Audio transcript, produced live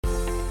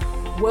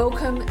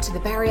Welcome to the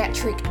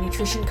Bariatric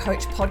Nutrition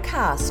Coach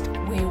podcast,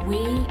 where we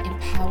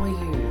empower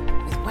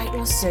you with weight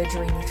loss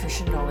surgery,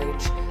 nutrition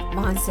knowledge,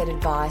 mindset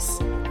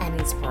advice, and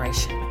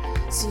inspiration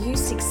so you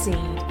succeed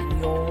in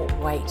your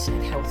weight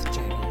and health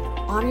journey.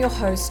 I'm your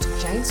host,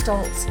 Jane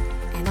Stoltz,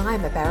 and I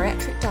am a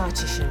bariatric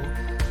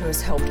dietitian who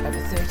has helped over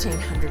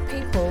 1,300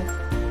 people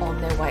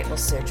on their weight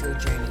loss surgery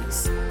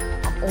journeys.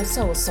 I'm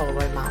also a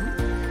solo mum,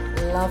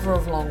 lover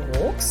of long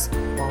walks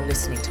while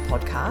listening to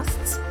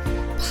podcasts,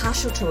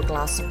 partial to a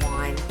glass of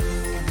wine,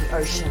 and the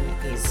ocean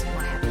is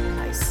my happy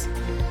place.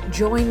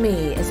 Join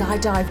me as I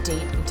dive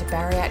deep into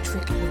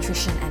bariatric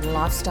nutrition and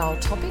lifestyle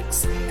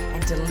topics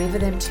and deliver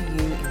them to you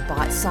in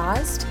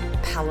bite-sized,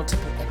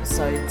 palatable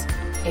episodes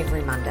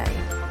every Monday.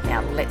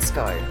 Now let's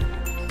go.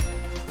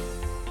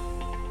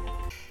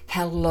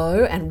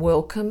 Hello and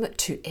welcome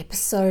to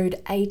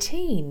episode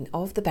 18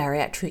 of the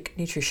Bariatric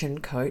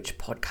Nutrition Coach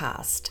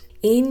podcast.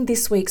 In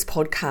this week's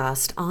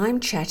podcast, I'm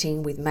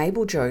chatting with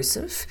Mabel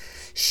Joseph.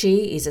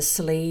 She is a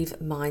sleeve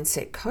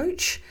mindset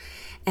coach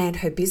and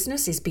her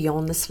business is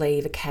Beyond the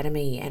Sleeve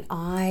Academy, and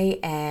I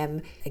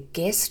am a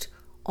guest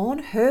on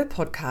her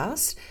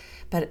podcast,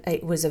 but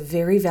it was a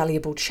very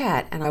valuable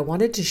chat and I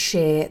wanted to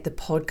share the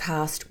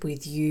podcast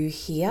with you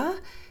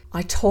here.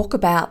 I talk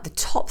about the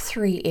top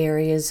 3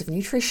 areas of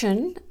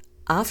nutrition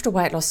after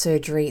weight loss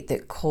surgery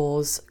that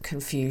cause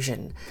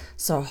confusion.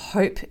 So I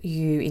hope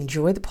you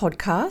enjoy the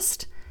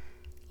podcast.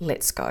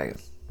 Let's go.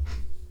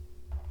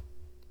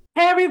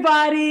 Hey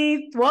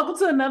everybody, welcome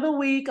to another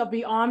week of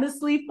Beyond the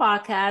Sleeve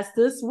podcast.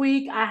 This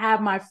week I have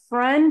my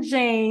friend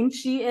Jane.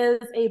 She is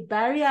a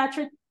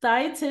bariatric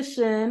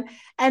dietitian,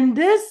 and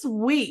this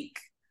week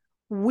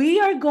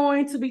we are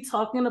going to be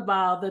talking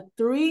about the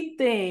 3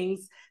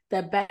 things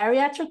that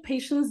bariatric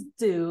patients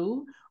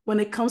do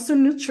when it comes to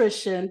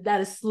nutrition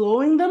that is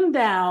slowing them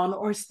down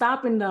or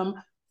stopping them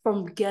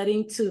from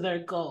getting to their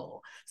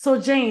goal.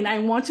 So Jane, I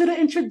want you to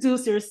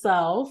introduce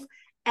yourself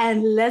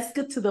and let's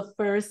get to the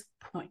first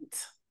point.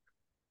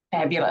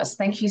 Fabulous.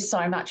 Thank you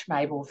so much,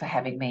 Mabel, for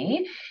having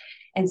me.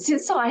 And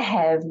since I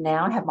have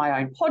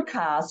my own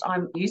podcast,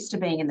 I'm used to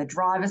being in the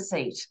driver's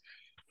seat.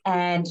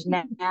 And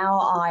now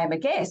I am a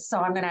guest, so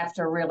I'm going to have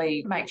to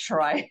really make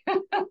sure I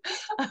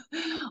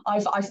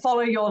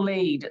follow your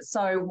lead.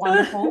 So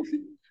wonderful.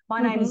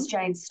 My name is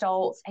Jane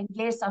Stoltz, and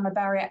yes, I'm a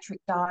bariatric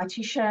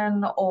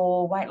dietitian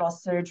or weight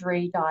loss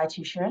surgery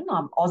dietitian.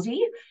 I'm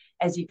Aussie,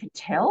 as you can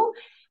tell.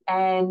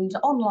 And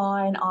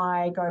online,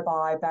 I go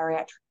by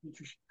Bariatric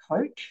Nutrition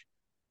Coach.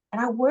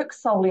 And I work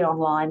solely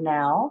online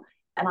now,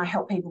 and I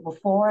help people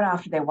before and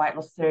after their weight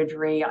loss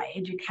surgery. I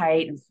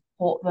educate and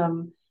support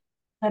them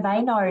so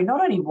they know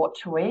not only what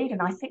to eat,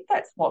 and I think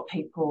that's what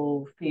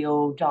people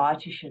feel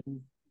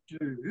dietitians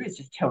do, is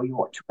just tell you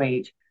what to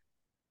eat.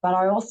 But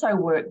I also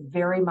work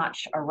very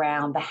much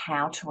around the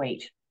how to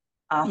eat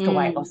after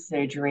weight loss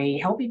surgery,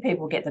 helping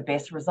people get the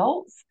best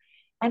results,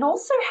 and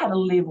also how to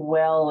live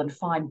well and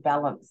find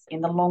balance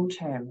in the long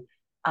term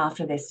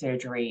after their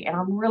surgery. And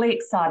I'm really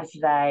excited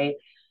today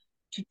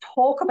to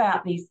talk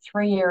about these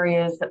 3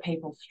 areas that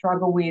people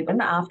struggle with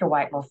after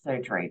weight loss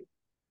surgery.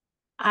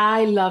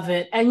 I love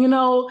it. And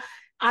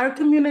our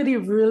community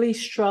really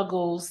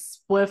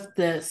struggles with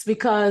this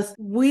because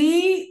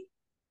we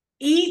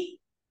eat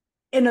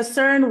in a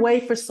certain way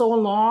for so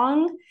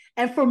long.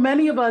 And for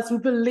many of us, we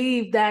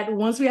believe that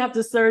once we have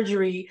the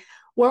surgery,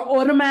 we're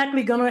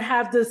automatically going to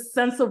have this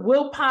sense of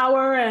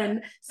willpower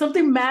and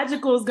something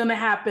magical is going to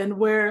happen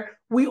where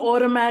we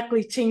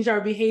automatically change our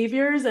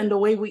behaviors and the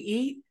way we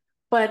eat.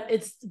 But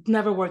it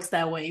never works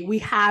that way. We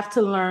have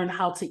to learn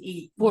how to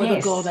eat for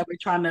the goal that we're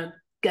trying to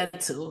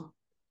get to.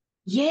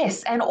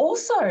 Yes. And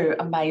also,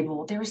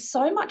 Mabel, there is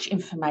so much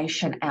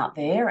information out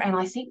there. And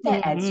I think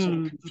that adds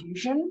to the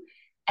confusion,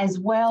 as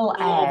well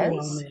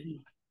as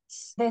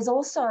there's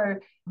also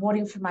what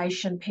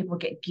information people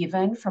get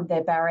given from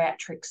their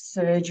bariatric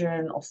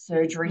surgeon or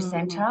surgery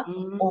centre,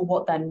 or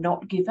what they're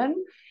not given.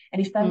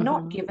 And if they're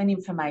not given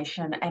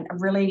information and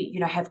really,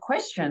 have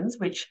questions,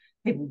 which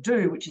people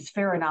do, which is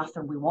fair enough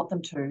and we want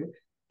them to,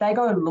 they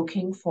go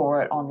looking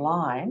for it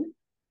online.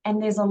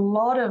 And there's a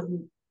lot of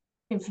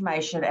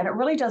information and it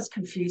really does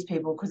confuse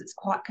people because it's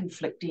quite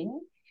conflicting.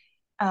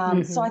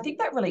 So I think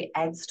that really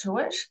adds to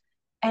it.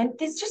 And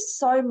there's just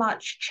so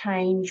much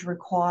change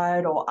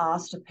required or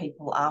asked of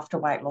people after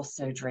weight loss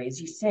surgery. As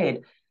you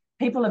said,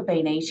 people have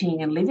been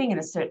eating and living in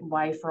a certain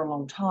way for a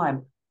long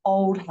time.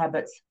 Old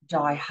habits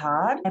die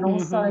hard, and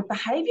also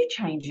behavior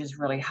change is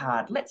really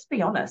hard. Let's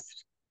be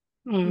honest.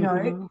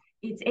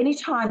 It's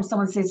anytime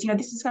someone says,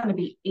 this is going to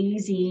be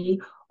easy,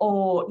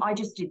 or I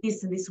just did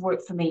this and this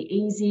worked for me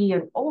easy,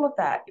 and all of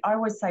that, I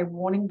always say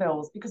warning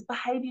bells, because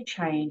behavior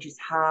change is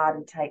hard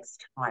and takes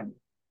time.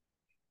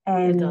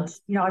 And,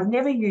 I've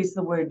never used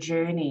the word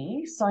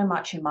journey so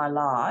much in my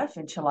life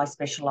until I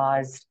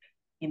specialised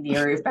in the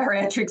area of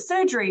bariatric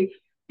surgery,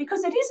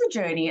 because it is a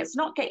journey. It's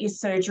not get your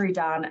surgery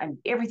done and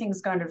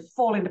everything's going to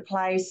fall into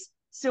place,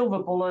 silver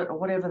bullet or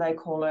whatever they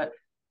call it,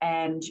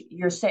 and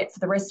you're set for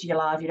the rest of your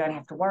life. You don't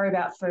have to worry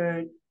about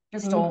food,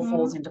 just all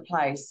falls into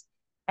place.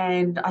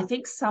 And I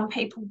think some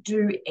people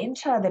do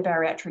enter their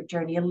bariatric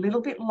journey a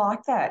little bit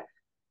like that.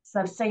 So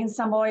they've seen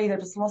somebody, they've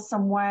just lost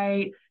some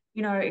weight,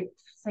 it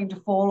seemed to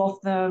fall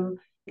off them.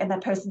 And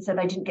that person said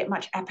they didn't get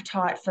much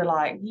appetite for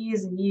like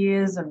years and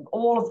years and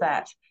all of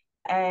that.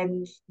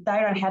 And they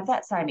don't have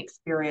that same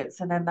experience.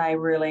 And then they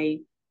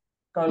really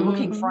go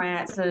looking for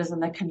answers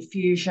and the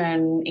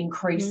confusion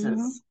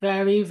increases.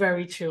 Very,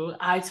 very true.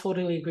 I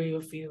totally agree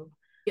with you.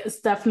 It's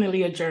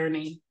definitely a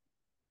journey.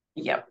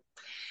 Yep.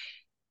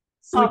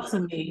 Talk to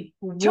me.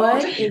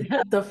 What is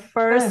the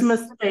first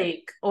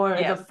mistake or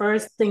the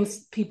first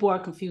things people are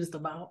confused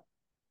about?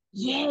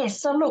 Yeah,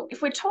 so look,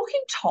 if we're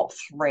talking top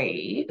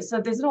three,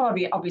 so there's not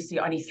obviously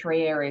only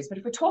three areas, but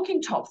if we're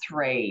talking top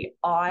three,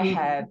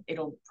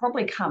 it'll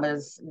probably come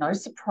as no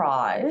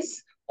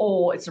surprise,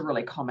 or it's a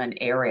really common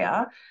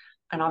area.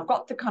 And I've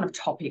got the kind of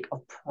topic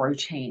of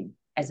protein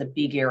as a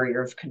big area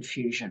of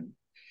confusion.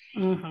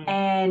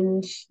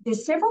 And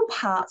there's several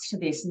parts to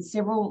this and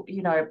several,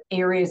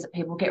 areas that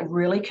people get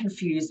really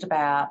confused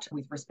about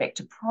with respect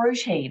to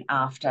protein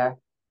after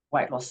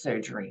weight loss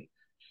surgery.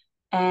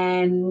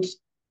 And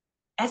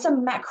as a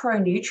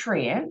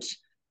macronutrient,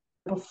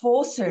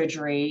 before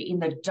surgery in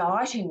the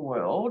dieting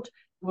world,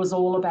 it was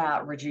all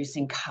about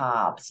reducing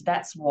carbs.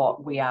 That's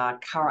what we are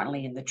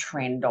currently in the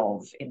trend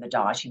of in the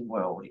dieting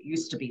world. It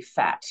used to be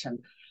fat, and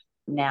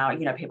now,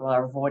 people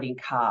are avoiding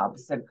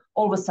carbs. And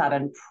all of a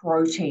sudden,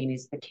 protein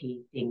is the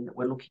key thing that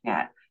we're looking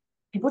at.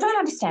 People don't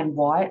understand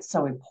why it's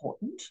so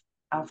important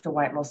after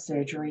weight loss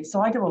surgery.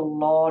 So I do a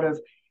lot of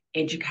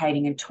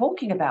educating and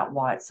talking about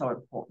why it's so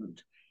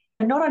important.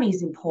 And not only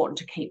is it important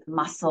to keep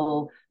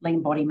muscle,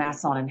 lean body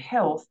mass on and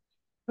health,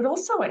 but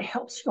also it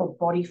helps your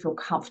body feel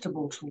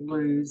comfortable to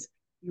lose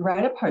your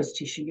adipose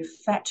tissue, your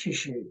fat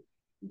tissue.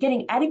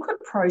 Getting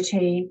adequate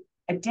protein,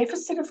 a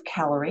deficit of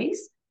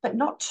calories, but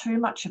not too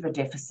much of a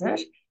deficit.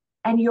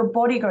 And your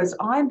body goes,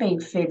 I'm being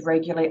fed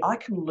regularly, I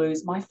can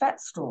lose my fat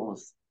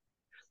stores.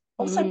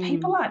 Also,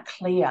 people aren't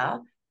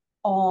clear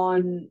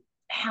on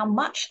how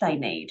much they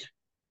need.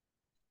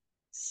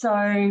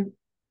 So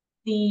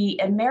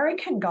the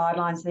American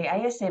guidelines, the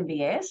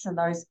ASMBS, and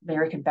those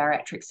American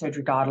bariatric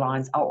surgery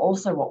guidelines are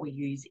also what we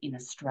use in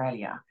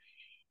Australia.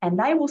 And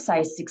they will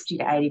say 60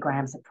 to 80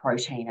 grams of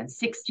protein. And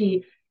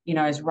 60,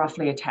 is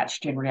roughly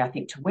attached generally, I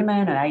think, to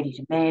women and 80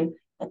 to men.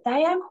 But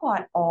they are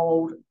quite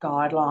old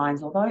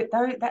guidelines, although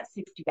that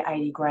 60 to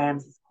 80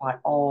 grams is quite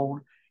old.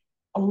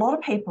 A lot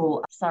of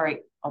people, sorry,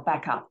 I'll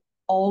back up,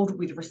 old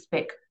with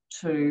respect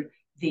to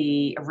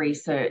the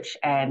research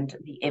and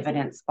the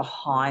evidence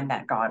behind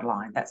that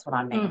guideline. That's what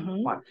I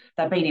mean.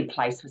 They've been in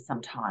place for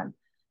some time.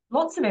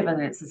 Lots of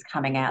evidence is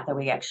coming out that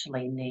we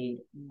actually need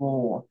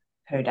more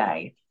per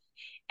day.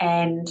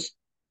 And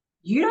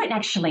you don't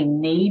actually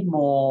need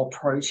more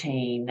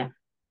protein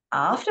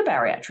after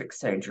bariatric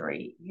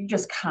surgery. You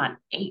just can't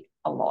eat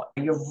a lot.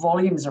 Your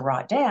volumes are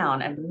right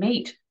down, and to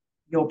meet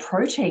your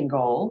protein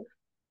goal,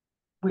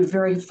 we're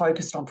very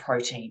focused on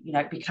protein.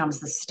 It becomes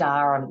the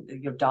star on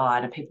your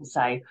diet, and people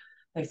say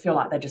they feel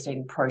like they're just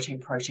eating protein,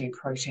 protein,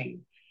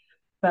 protein.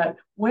 But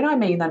when I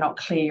mean they're not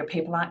clear,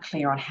 people aren't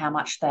clear on how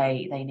much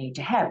they need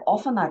to have.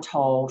 Often they're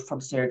told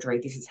from surgery,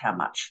 this is how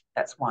much.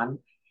 That's one.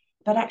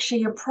 But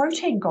actually your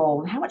protein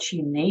goal and how much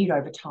you need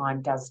over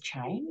time does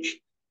change.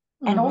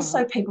 And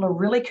also people are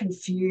really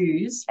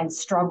confused and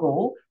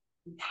struggle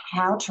with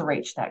how to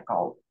reach that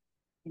goal.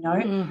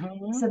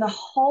 So the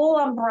whole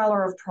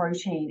umbrella of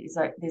protein is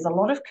there's a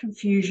lot of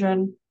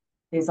confusion,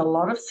 there's a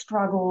lot of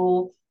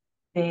struggle,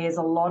 there's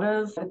a lot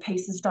of the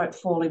pieces don't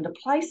fall into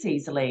place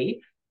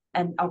easily.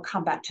 And I'll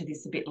come back to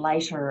this a bit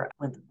later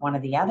with one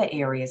of the other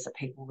areas that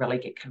people really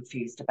get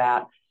confused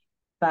about.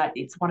 But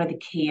it's one of the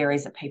key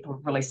areas that people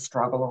really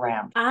struggle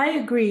around. I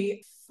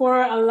agree.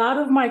 For a lot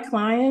of my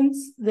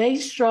clients, they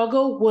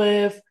struggle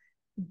with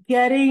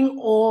getting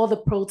all the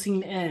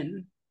protein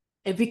in.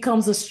 It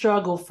becomes a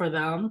struggle for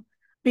them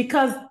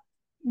because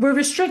we're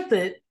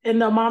restricted in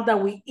the amount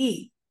that we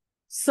eat.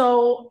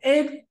 So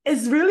it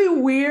is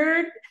really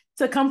weird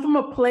to come from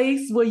a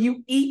place where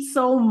you eat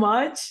so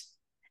much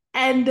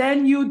and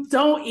then you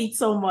don't eat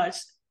so much.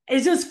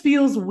 It just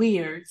feels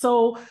weird.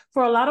 So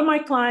for a lot of my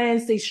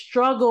clients, they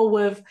struggle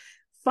with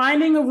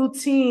finding a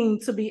routine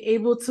to be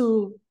able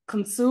to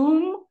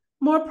consume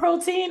more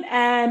protein.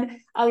 And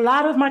a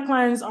lot of my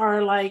clients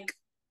are like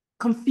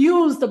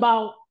confused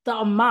about the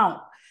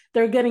amount.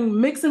 They're getting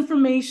mixed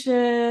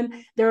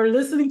information. They're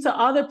listening to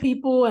other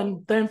people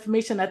and the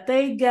information that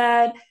they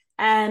get.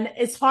 And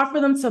it's hard for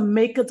them to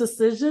make a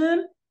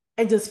decision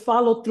and just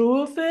follow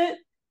through with it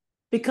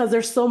because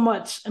there's so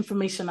much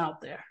information out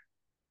there.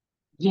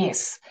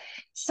 Yes.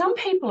 Some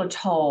people are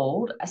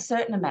told a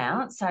certain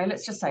amount, so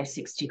let's just say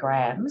 60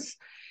 grams,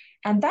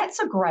 and that's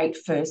a great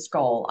first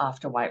goal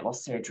after weight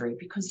loss surgery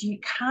because you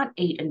can't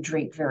eat and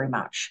drink very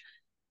much.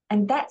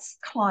 And that's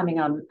climbing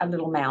on a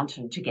little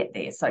mountain to get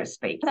there, so to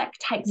speak. That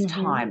takes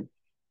time.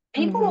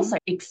 People also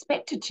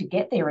expected to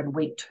get there in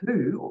week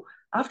 2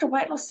 after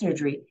weight loss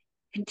surgery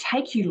can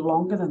take you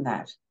longer than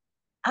that.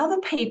 Other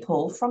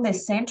people from their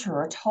centre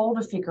are told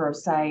a figure of,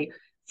 say,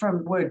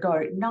 from word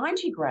go,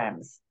 90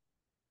 grams.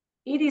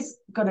 it is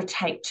going to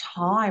take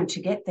time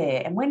to get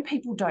there. And when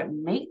people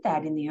don't meet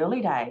that in the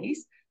early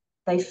days,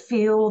 they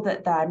feel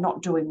that they're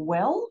not doing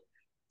well,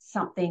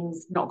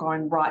 something's not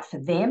going right for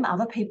them,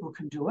 other people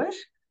can do it,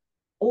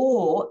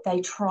 or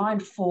they try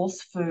and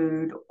force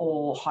food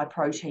or high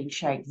protein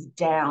shakes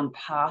down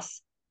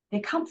past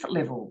their comfort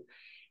level.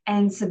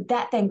 And so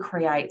that then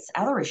creates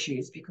other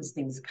issues because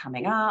things are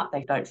coming up,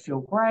 they don't feel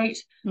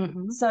great.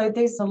 Mm-hmm. So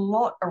there's a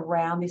lot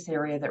around this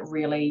area that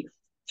really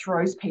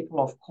throws people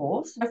off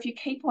course. If you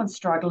keep on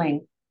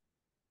struggling,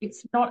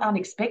 it's not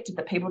unexpected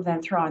that people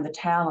then throw in the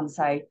towel and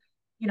say,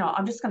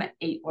 I'm just going to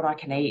eat what I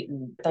can eat.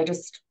 And they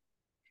just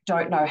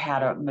don't know how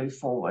to move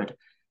forward.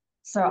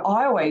 So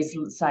I always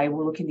say,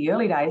 well, look, in the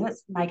early days,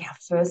 let's make our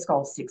first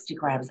goal 60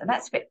 grams. And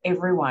that's for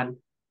everyone.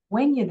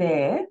 When you're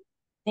there,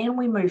 then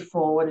we move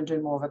forward and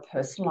do more of a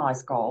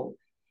personalized goal.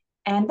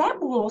 And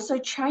that will also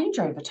change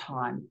over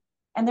time.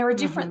 And there are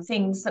different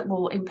things that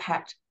will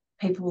impact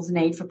people's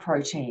need for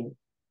protein.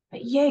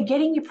 But yeah,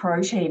 getting your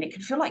protein, it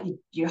can feel like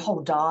your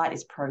whole diet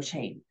is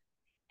protein.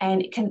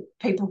 And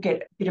people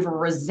get a bit of a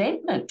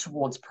resentment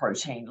towards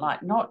protein,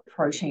 like not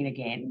protein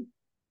again.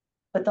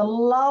 But the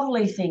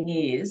lovely thing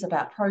is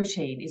about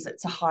protein is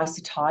it's a high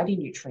satiety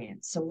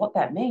nutrient. So what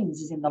that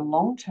means is in the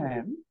long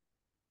term,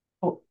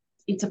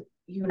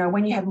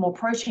 when you have more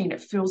protein,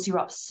 it fills you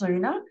up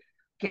sooner,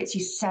 gets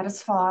you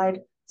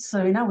satisfied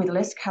sooner with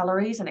less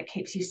calories, and it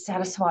keeps you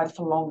satisfied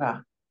for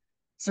longer.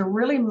 So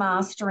really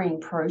mastering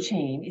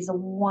protein is a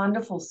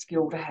wonderful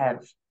skill to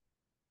have.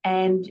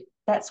 And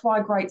that's why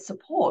great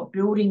support,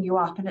 building you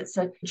up. And it's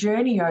a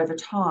journey over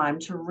time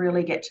to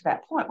really get to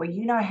that point where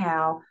you know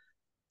how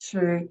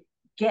to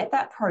get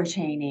that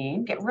protein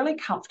in, get really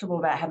comfortable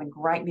about having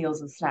great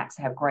meals and snacks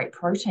that have great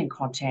protein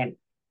content,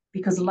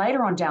 because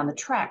later on down the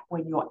track,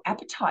 when your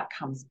appetite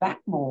comes back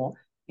more,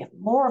 you have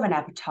more of an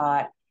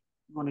appetite,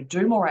 you want to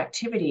do more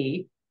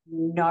activity,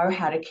 you know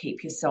how to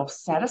keep yourself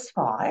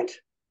satisfied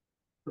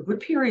for good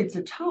periods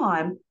of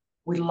time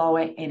with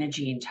lower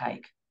energy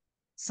intake.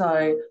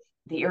 So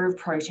the area of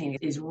protein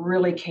is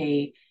really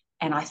key.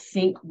 And I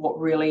think what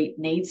really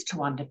needs to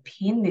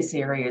underpin this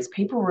area is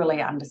people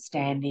really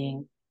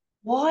understanding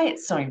why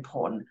it's so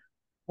important.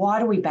 Why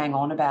do we bang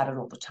on about it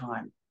all the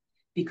time?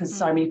 Because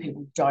so many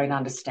people don't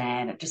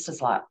understand. It just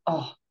is like,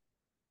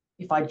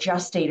 if I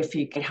just eat a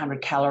few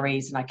 100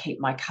 calories and I keep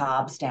my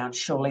carbs down,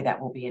 surely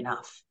that will be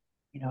enough,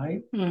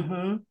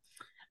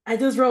 I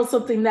just wrote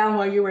something down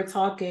while you were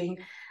talking.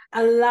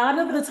 A lot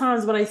of the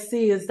times what I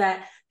see is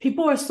that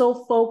people are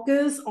so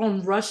focused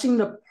on rushing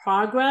the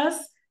progress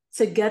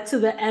to get to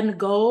the end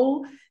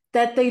goal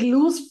that they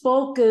lose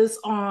focus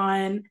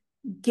on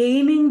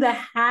gaining the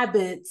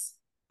habits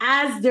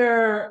as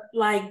they're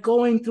like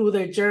going through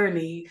their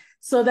journey,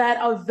 so that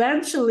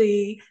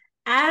eventually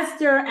as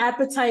their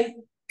appetite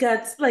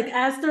gets, like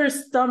as their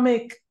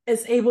stomach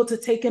is able to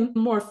take in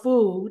more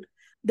food,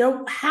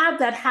 they'll have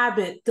that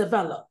habit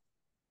develop.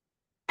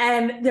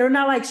 And they're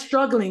not like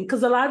struggling,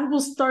 because a lot of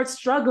people start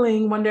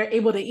struggling when they're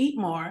able to eat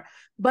more.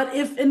 But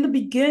if in the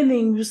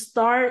beginning you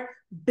start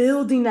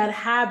building that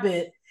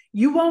habit,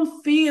 you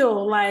won't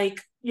feel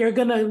like you're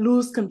going to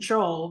lose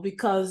control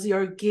because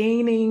you're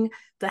gaining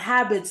the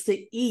habits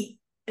to eat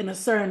in a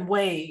certain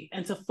way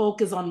and to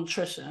focus on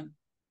nutrition.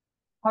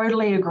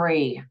 Totally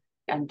agree.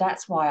 And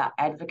that's why I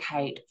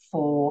advocate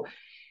for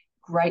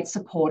great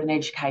support and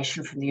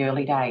education from the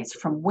early days.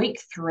 From week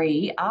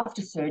 3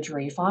 after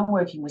surgery, if I'm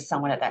working with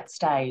someone at that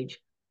stage,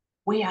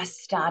 we are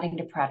starting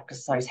to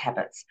practice those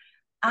habits.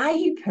 Are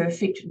you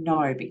perfect?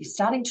 No, but you're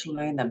starting to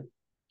learn them.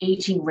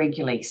 Eating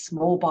regularly,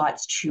 small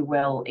bites, chew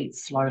well, eat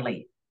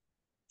slowly.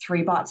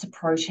 3 bites of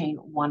protein,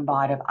 1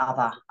 bite of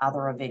other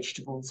are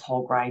vegetables,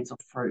 whole grains, or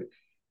fruit.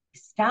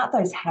 Start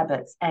those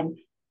habits. And,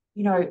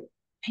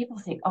 people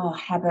think,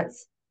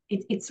 habits,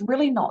 it's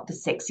really not the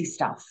sexy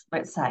stuff,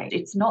 let's say.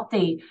 It's not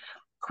the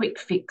quick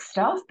fix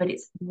stuff, but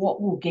it's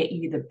what will get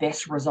you the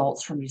best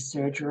results from your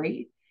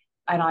surgery.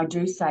 And I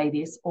do say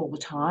this all the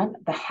time,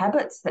 the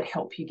habits that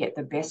help you get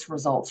the best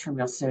results from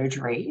your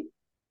surgery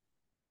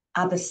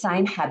are the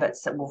same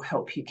habits that will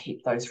help you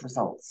keep those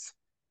results.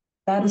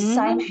 They're the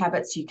same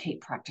habits you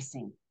keep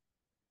practicing.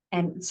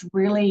 And it's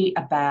really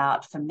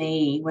about, for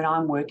me, when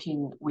I'm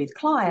working with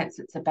clients,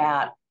 it's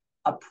about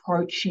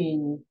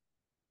approaching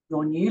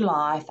your new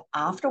life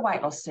after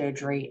weight loss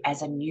surgery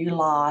as a new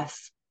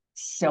life,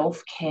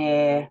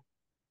 self-care,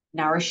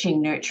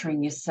 nourishing,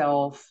 nurturing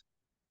yourself,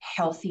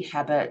 healthy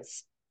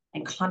habits,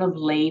 and kind of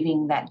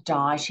leaving that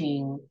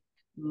dieting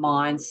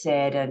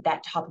mindset and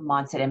that type of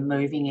mindset and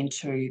moving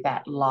into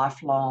that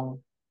lifelong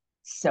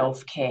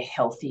self-care,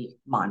 healthy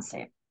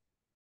mindset.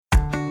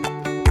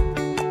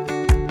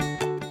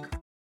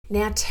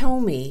 Now tell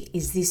me,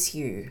 is this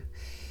you?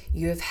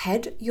 You have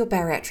had your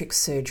bariatric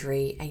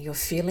surgery and you're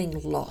feeling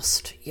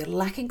lost, you're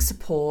lacking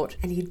support,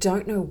 and you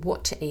don't know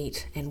what to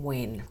eat and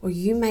when. Or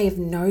you may have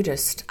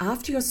noticed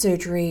after your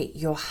surgery,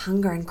 your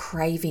hunger and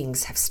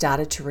cravings have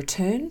started to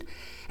return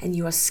and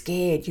you are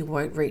scared you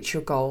won't reach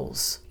your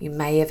goals. You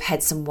may have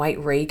had some weight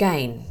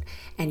regain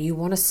and you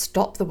want to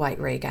stop the weight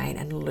regain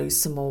and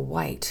lose some more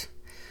weight.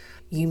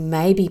 You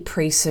may be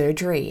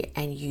pre-surgery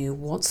and you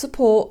want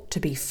support to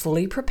be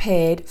fully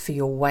prepared for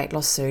your weight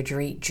loss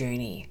surgery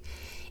journey.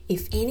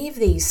 If any of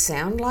these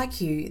sound like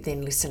you,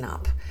 then listen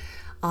up.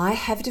 I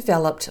have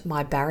developed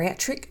my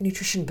Bariatric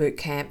Nutrition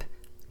Bootcamp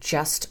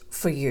just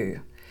for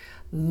you.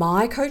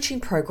 My coaching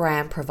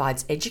program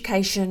provides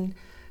education,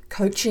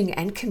 coaching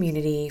and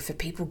community for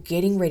people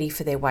getting ready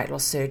for their weight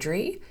loss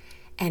surgery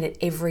and at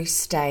every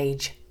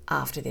stage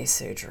after their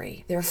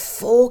surgery. There are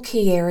 4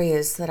 key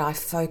areas that I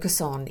focus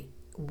on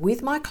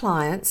with my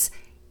clients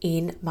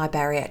in my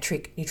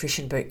Bariatric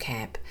Nutrition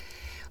Bootcamp.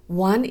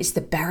 One is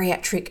the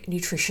Bariatric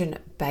Nutrition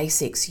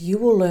Basics. You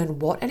will learn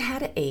what and how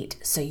to eat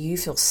so you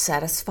feel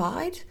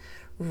satisfied,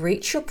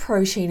 reach your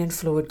protein and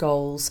fluid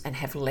goals, and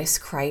have less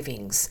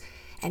cravings,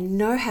 and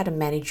know how to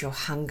manage your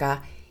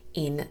hunger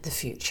in the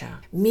future.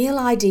 Meal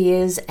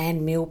ideas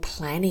and meal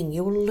planning.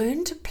 You'll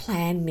learn to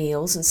plan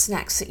meals and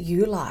snacks that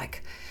you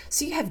like,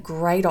 so you have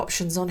great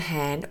options on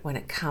hand when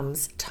it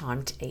comes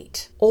time to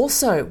eat.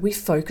 Also, we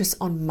focus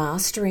on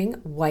mastering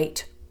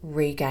weight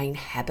regain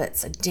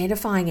habits,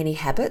 identifying any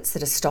habits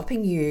that are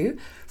stopping you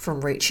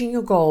from reaching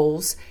your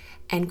goals,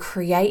 and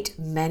create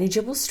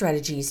manageable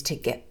strategies to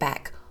get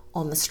back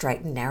on the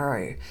straight and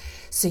narrow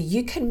so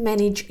you can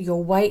manage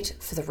your weight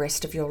for the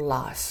rest of your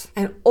life.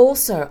 And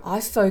also, I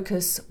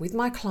focus with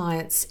my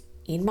clients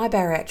in my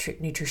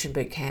Bariatric Nutrition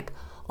Bootcamp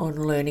on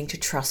learning to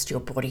trust your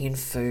body and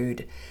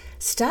food.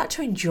 Start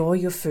to enjoy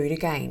your food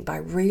again by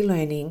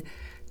relearning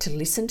to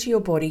listen to your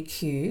body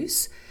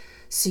cues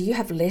so you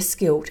have less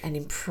guilt and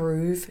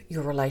improve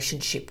your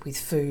relationship with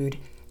food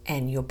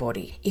and your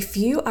body. If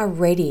you are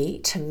ready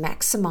to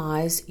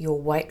maximize your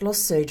weight loss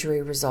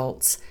surgery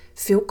results,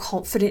 feel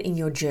confident in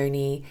your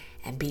journey,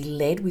 and be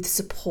led with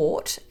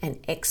support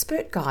and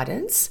expert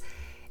guidance,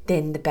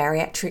 then the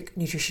Bariatric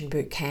Nutrition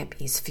Bootcamp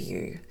is for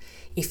you.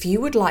 If you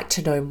would like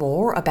to know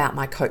more about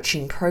my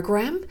coaching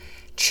program,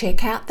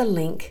 check out the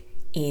link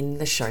in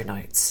the show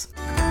notes.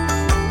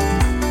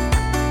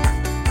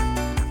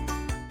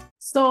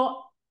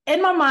 So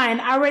in my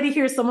mind, I already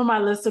hear some of my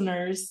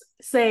listeners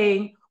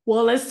saying,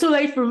 well, it's too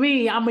late for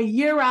me. I'm a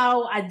year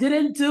out. I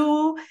didn't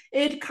do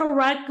it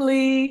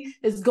correctly.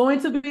 It's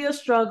going to be a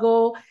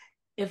struggle.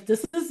 If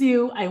this is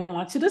you, I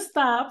want you to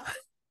stop.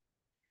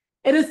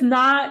 It is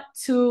not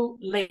too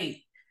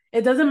late.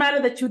 It doesn't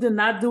matter that you did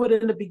not do it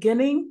in the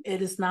beginning.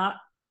 It is not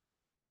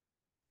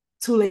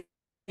too late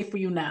for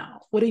you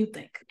now. What do you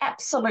think?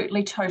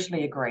 Absolutely,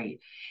 totally agree.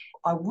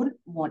 I wouldn't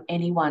want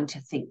anyone to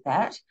think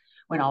that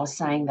when I was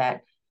saying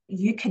that.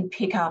 You can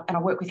pick up, and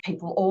I work with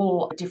people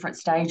all at different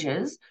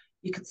stages,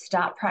 you could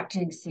start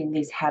practicing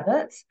these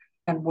habits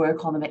and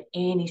work on them at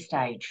any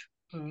stage.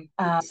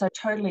 So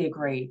totally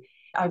agree.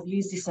 I've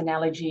used this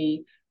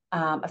analogy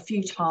a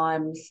few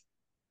times,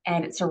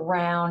 and it's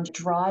around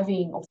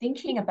driving or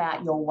thinking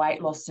about your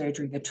weight loss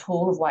surgery, the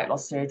tool of weight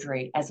loss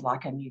surgery, as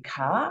like a new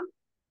car,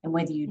 and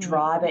whether you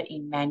drive it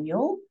in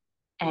manual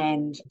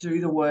and do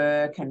the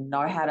work and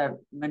know how to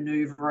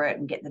maneuver it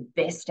and get the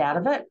best out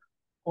of it,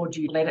 or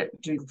do you let it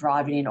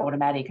drive it in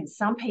automatic? And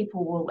some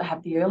people will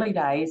have the early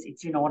days,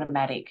 it's in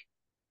automatic.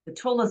 The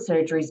tool of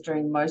surgery is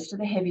doing most of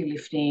the heavy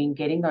lifting,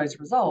 getting those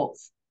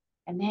results.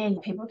 And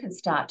then people can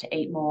start to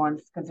eat more and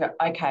go,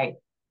 okay,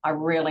 I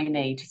really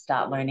need to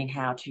start learning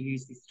how to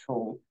use this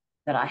tool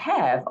that I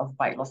have of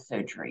weight loss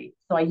surgery.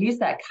 So I use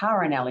that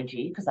car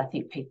analogy because I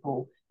think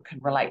people can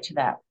relate to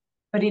that.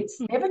 But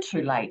it's never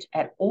too late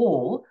at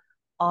all.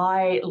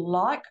 I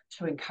like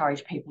to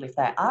encourage people, if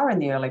they are in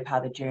the early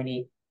part of the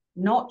journey,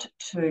 not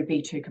to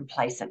be too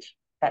complacent.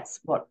 That's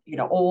what,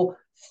 or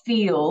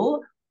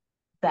feel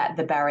that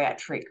the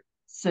bariatric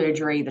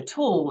surgery, the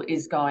tool,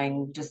 is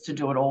going just to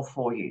do it all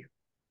for you.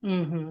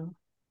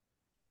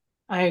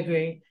 I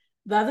agree.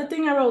 The other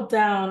thing I wrote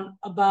down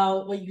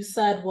about what you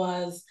said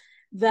was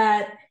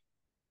that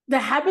the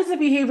habits and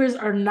behaviors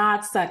are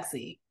not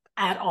sexy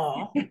at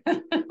all.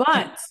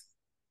 But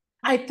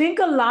I think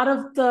a lot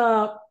of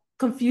the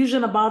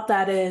confusion about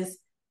that is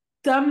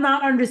them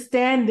not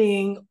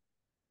understanding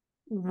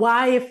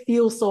why it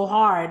feels so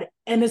hard.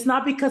 And it's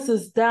not because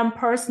it's them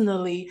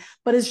personally,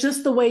 but it's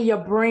just the way your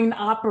brain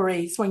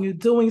operates when you're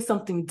doing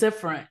something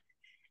different.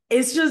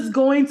 It's just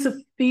going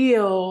to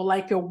feel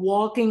like you're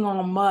walking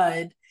on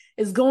mud.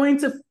 It's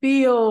going to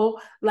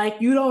feel like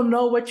you don't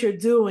know what you're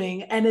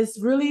doing. And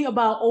it's really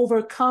about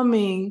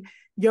overcoming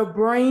your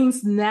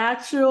brain's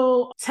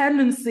natural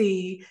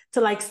tendency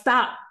to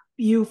stop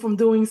you from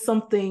doing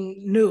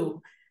something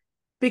new.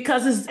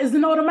 Because it's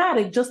an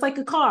automatic, just like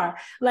a car.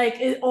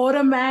 It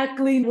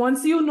automatically,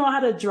 once you know how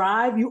to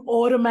drive, you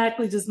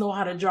automatically just know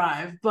how to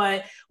drive.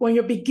 But when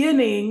you're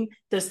beginning,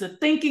 there's the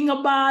thinking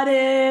about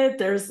it.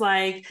 There's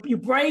you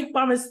brake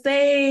by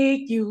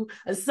mistake, you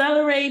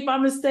accelerate by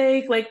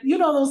mistake.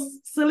 Those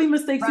silly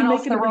mistakes Run you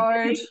off make in the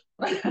road.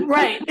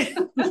 Right.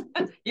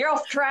 You're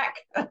off track.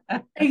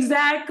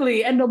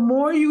 Exactly. And the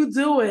more you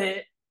do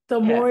it, the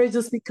more it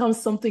just becomes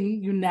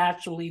something you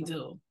naturally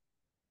do.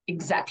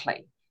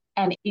 Exactly.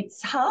 And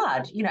it's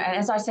hard, and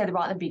as I said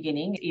right at the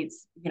beginning,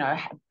 it's,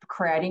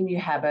 creating new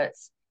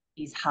habits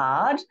is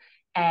hard.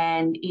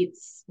 and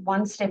it's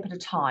one step at a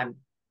time.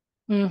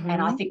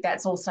 And I think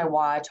that's also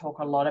why I talk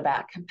a lot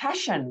about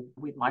compassion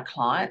with my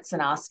clients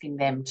and asking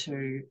them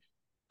to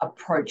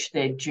approach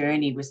their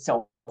journey with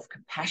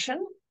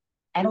self-compassion,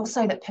 and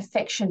also that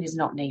perfection is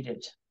not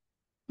needed.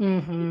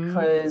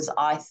 Because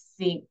I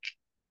think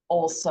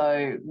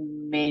also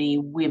many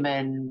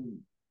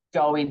women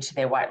go into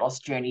their weight loss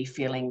journey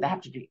feeling they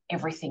have to do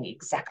everything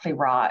exactly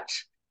right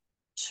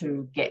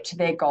to get to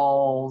their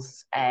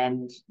goals,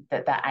 and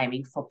that they're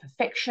aiming for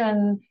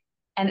perfection.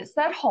 And it's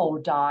that whole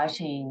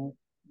dieting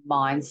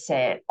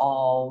mindset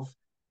of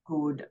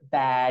good,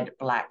 bad,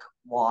 black,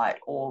 white,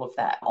 all of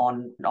that,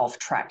 on and off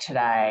track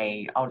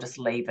today, I'll just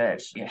leave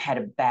it. You know, had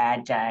a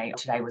bad day,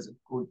 today was a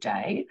good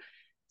day.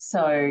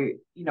 So,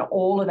 you know,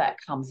 all of that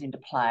comes into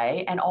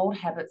play, and old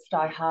habits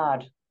die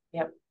hard.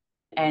 Yep.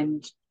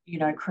 And, you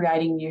know,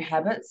 creating new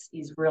habits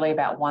is really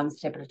about one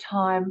step at a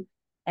time.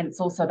 And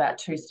it's also about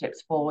two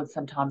steps forward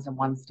sometimes and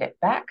one step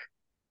back.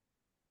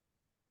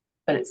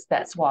 But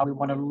that's why we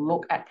want to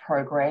look at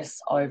progress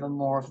over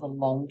more of the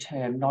long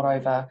term, not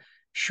over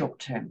short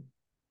term.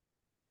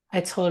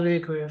 I totally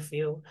agree with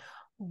you.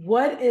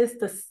 What is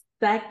the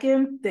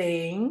second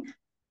thing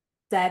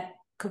that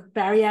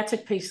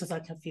bariatric patients are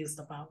confused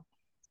about?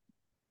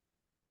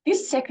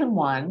 This second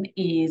one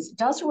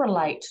does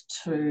relate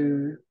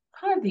to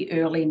kind of the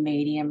early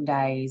medium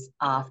days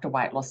after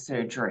weight loss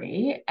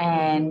surgery.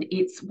 And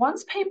it's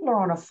once people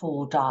are on a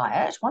full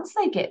diet, once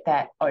they get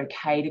that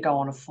okay to go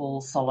on a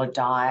full solid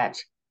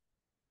diet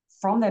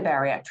from their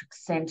bariatric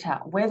centre,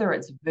 whether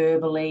it's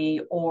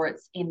verbally or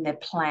it's in their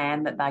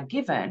plan that they're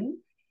given,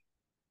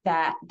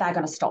 that they're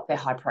going to stop their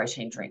high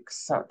protein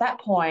drinks. So at that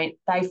point,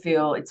 they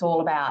feel it's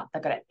all about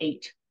they've got to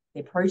eat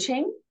their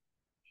protein.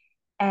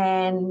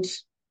 And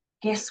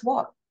guess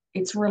what?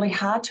 It's really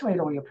hard to eat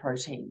all your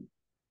protein.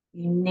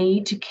 You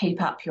need to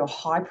keep up your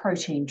high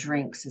protein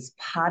drinks as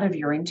part of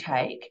your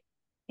intake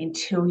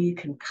until you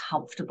can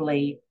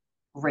comfortably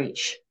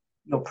reach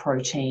your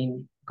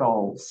protein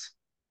goals.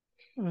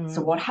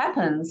 So what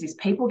happens is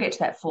people get to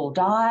that full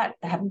diet.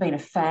 They haven't been a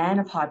fan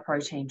of high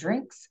protein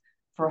drinks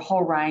for a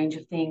whole range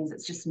of things.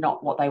 It's just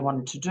not what they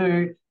wanted to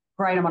do.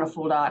 Great, I'm on a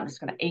full diet. I'm just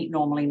going to eat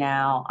normally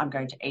now. I'm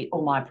going to eat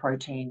all my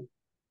protein.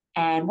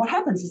 And what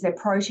happens is their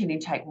protein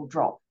intake will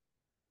drop.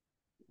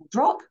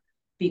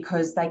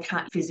 Because they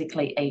can't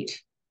physically eat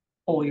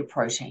all your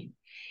protein.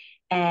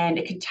 And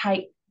it can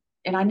take,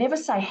 and I never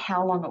say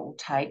how long it will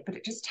take, but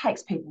it just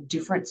takes people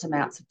different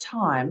amounts of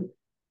time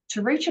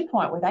to reach a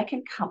point where they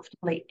can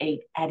comfortably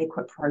eat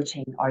adequate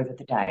protein over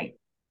the day.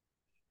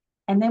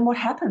 And then what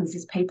happens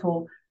is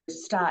people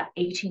start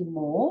eating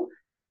more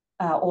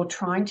or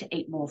trying to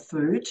eat more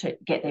food to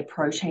get their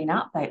protein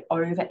up. They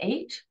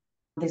overeat.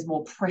 There's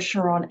more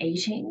pressure on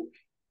eating.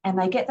 And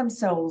they get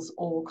themselves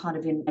all kind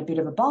of in a bit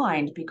of a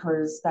bind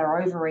because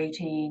they're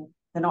overeating,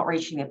 they're not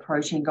reaching their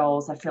protein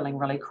goals, they're feeling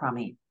really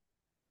crummy.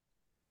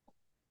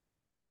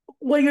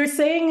 What you're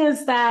saying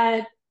is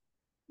that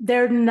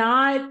they're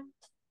not,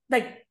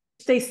 like,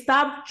 they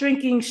stop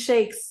drinking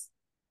shakes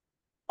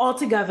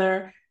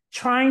altogether,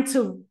 trying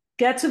to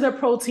get to their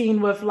protein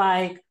with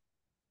like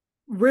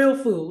real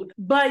food,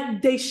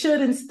 but they should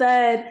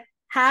instead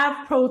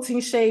have protein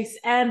shakes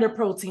and the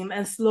protein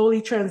and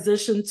slowly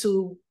transition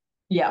to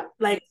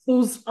like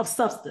foods of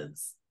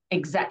substance.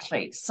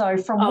 Exactly. So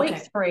from week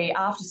 3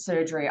 after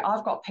surgery,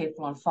 I've got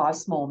people on 5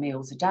 small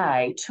meals a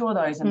day. 2 of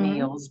those are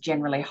meals,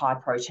 generally high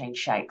protein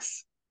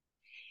shakes.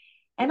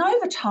 And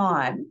over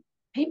time,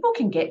 people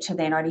can get to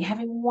then only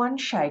having 1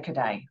 shake a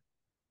day.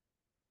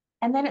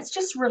 And then it's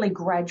just really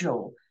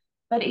gradual.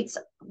 But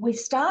we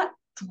start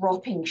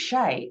dropping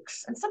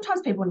shakes, and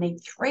sometimes people need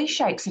 3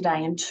 shakes a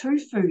day and 2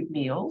 food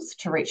meals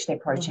to reach their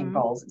protein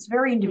goals. It's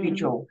very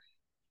individual.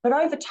 But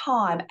over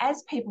time,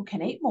 as people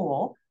can eat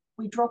more,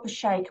 we drop a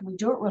shake and we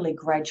do it really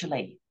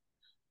gradually.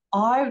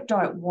 I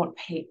don't want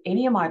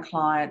any of my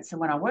clients, and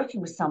when I'm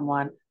working with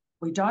someone,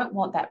 we don't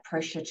want that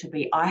pressure to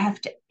be, I have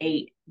to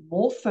eat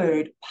more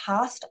food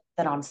past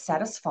that I'm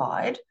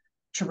satisfied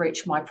to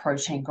reach my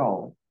protein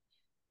goal.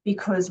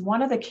 Because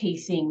one of the key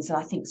things that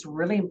I think is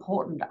really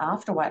important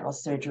after weight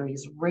loss surgery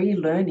is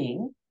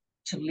relearning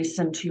to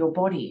listen to your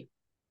body.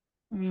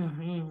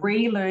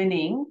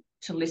 Relearning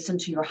to listen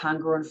to your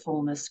hunger and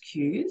fullness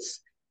cues.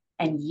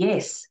 And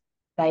yes,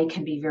 they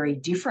can be very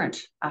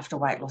different after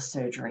weight loss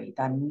surgery.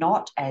 They're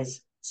not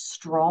as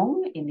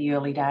strong in the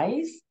early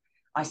days.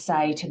 I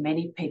say to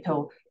many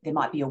people, there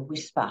might be a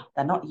whisper.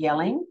 They're not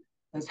yelling.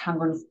 Those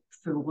hunger and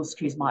fullness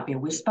cues might be a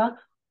whisper.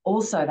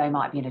 Also, they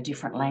might be in a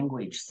different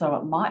language. So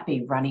it might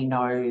be runny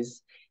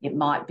nose. It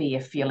might be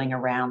a feeling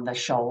around the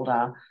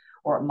shoulder,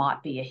 or it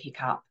might be a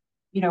hiccup.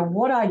 You know,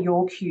 what are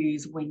your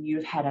cues when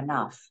you've had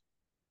enough?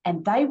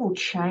 And they will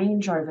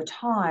change over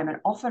time, and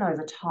often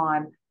over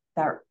time,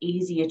 they're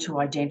easier to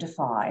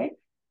identify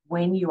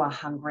when you are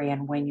hungry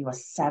and when you are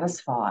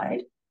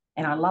satisfied.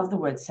 And I love the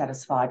word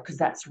satisfied because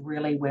that's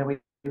really where we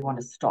want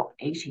to stop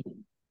eating.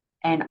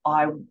 And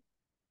I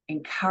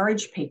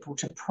encourage people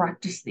to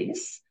practice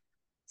this,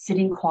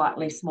 sitting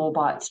quietly, small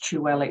bites,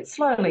 chew well, eat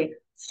slowly,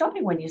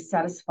 stopping when you're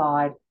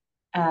satisfied,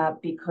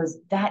 because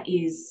that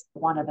is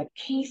one of the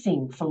key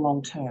things for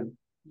long-term,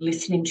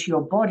 listening to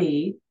your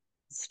body,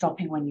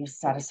 stopping when you're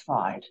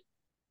satisfied.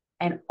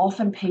 And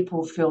often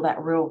people feel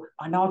that real,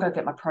 I know I've got to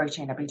get my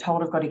protein. I've been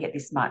told I've got to get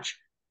this much.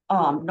 Oh,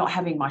 I'm not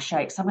having my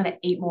shake, so I'm going to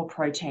eat more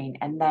protein.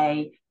 And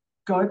they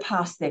go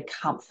past their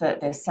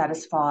comfort, they're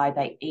satisfied,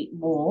 they eat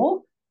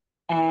more,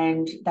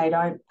 and they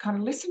don't kind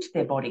of listen to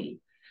their body.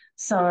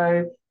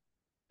 So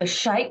the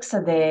shakes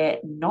are there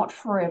not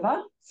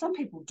forever. Some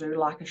people do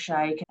like a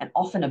shake, and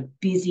often a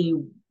busy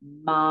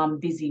mum,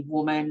 busy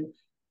woman,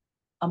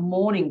 a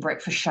morning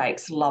breakfast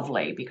shake's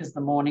lovely because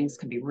the mornings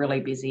can be really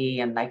busy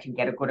and they can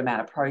get a good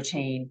amount of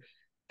protein.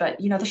 But,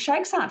 the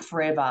shakes aren't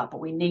forever, but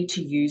we need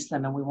to use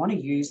them, and we want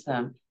to use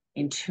them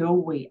until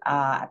we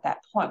are at that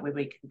point where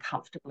we can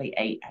comfortably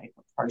eat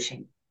adequate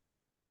protein.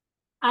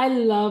 I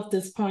love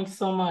this point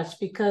so much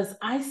because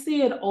I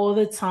see it all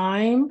the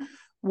time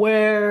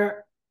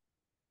where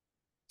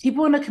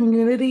people in the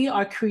community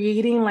are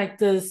creating like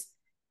this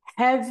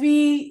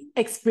heavy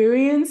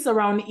experience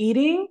around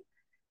eating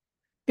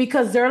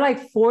because they're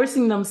like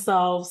forcing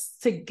themselves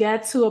to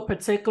get to a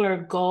particular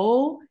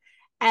goal.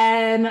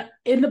 And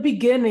in the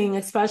beginning,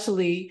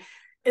 especially,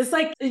 it's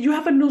like you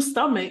have a new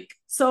stomach.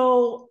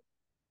 So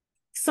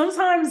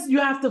sometimes you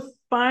have to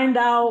find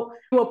out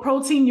what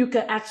protein you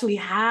could actually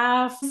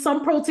have.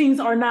 Some proteins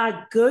are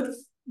not good,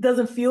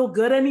 doesn't feel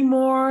good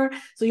anymore.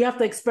 So you have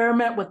to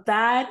experiment with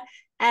that.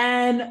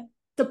 And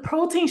the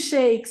protein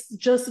shakes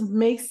just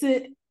makes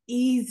it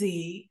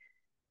easy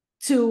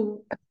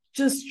to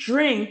just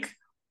drink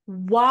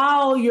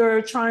while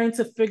you're trying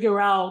to figure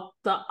out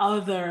the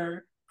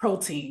other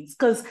proteins.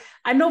 Because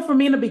I know for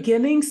me in the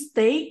beginning,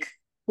 steak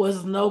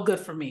was no good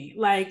for me.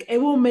 Like it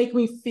will make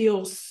me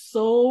feel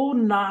so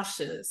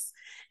nauseous.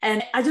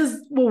 And I just,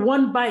 well,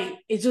 one bite,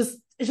 it just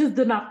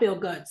did not feel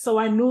good. So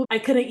I knew I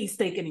couldn't eat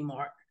steak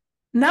anymore.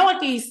 Now I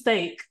can eat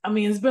steak. I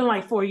mean, it's been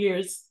like 4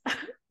 years.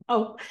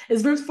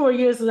 It's been 4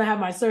 years since I had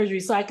my surgery.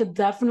 So I could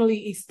definitely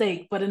eat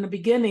steak. But in the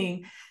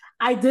beginning,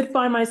 I did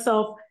find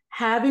myself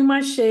having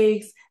my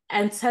shakes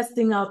and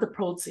testing out the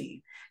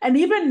protein. And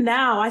even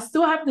now, I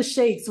still have the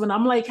shakes when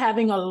I'm like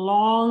having a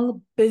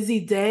long, busy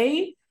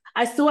day.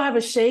 I still have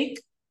a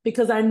shake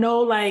because I know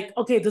like,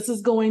 okay, this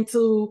is going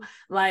to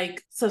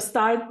like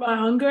sustain my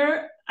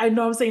hunger. I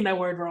know I'm saying that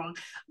word wrong,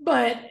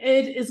 but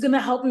it is going to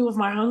help me with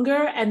my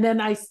hunger. And then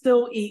I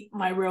still eat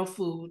my real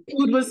food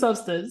with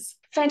substance.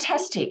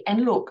 Fantastic.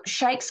 And look,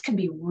 shakes can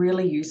be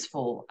really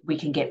useful. We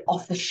can get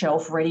off the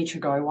shelf, ready to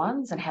go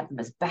ones and have them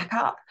as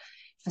backup.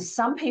 For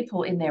some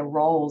people in their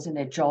roles, in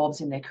their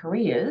jobs, in their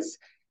careers,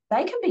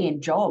 they can be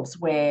in jobs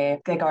where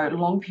they go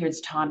long periods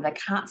of time, they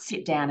can't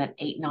sit down and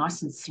eat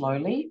nice and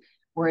slowly,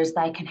 whereas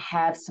they can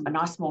have a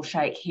nice small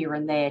shake here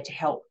and there to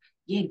help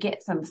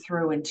get them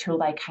through until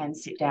they can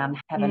sit down and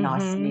have a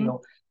nice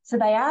meal. So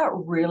they are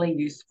really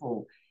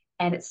useful,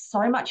 and it's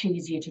so much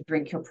easier to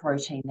drink your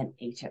protein than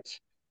eat it.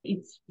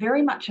 It's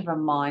very much of a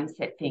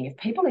mindset thing. If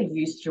people are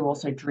used to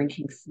also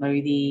drinking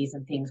smoothies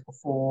and things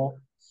before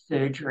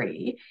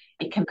surgery,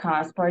 it can kind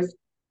of, I suppose, a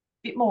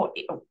bit more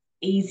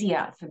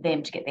easier for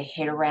them to get their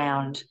head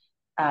around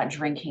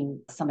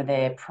drinking some of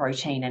their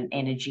protein and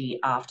energy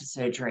after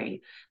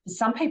surgery. For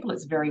some people,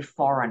 it's very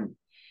foreign.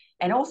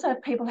 And also,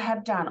 if people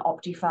have done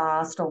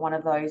Optifast or one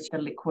of those for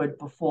liquid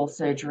before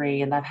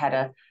surgery and they've had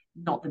a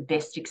not the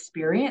best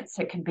experience,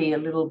 it can be a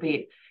little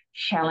bit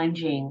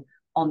challenging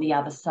on the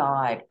other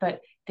side.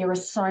 But there are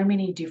so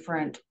many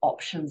different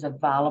options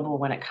available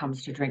when it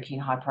comes to drinking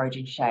high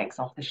protein shakes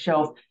off the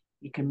shelf.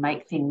 You can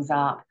make things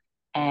up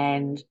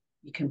and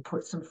you can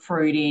put some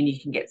fruit in, you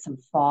can get some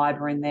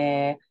fiber in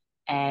there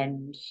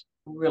and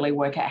really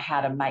work out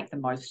how to make the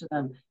most of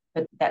them.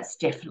 But that's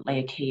definitely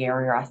a key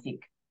area, I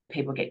think.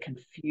 People get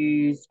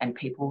confused and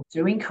people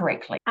do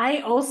incorrectly. I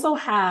also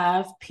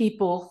have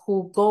people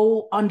who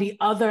go on the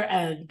other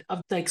end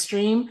of the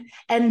extreme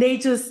and they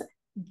just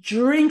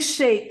drink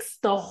shakes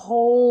the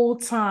whole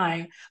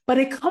time. But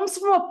it comes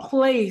from a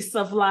place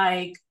of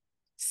like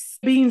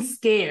being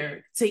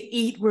scared to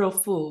eat real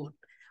food.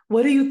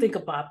 What do you think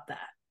about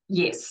that?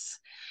 Yes,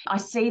 I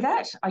see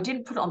that. I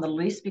didn't put it on the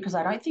list because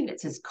I don't think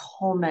it's as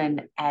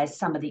common as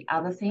some of the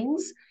other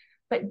things,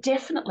 but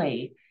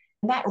definitely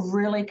that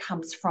really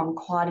comes from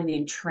quite an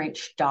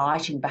entrenched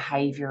dieting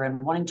behavior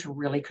and wanting to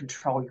really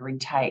control your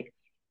intake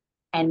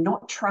and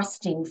not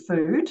trusting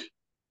food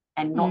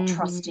and not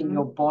trusting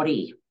your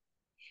body.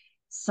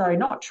 So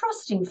not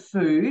trusting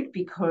food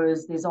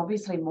because there's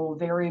obviously more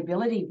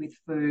variability with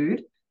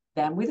food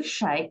than with a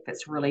shake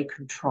that's really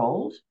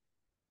controlled,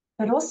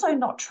 but also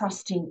not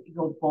trusting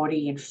your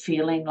body and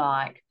feeling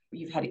like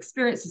you've had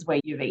experiences where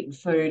you've eaten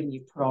food and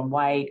you've put on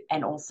weight,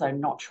 and also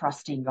not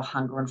trusting your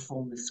hunger and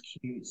fullness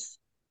cues.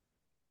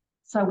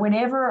 So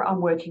whenever I'm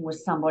working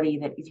with somebody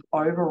that is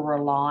over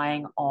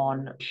relying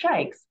on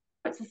shakes,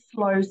 it's a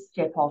slow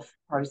step off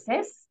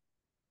process,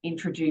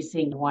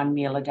 introducing one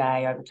meal a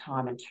day over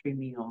time and 2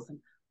 meals and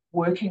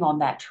working on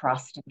that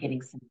trust and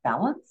getting some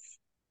balance.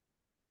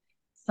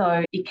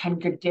 So it can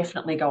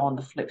definitely go on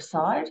the flip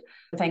side.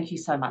 Thank you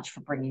so much for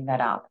bringing that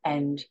up.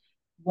 And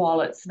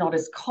while it's not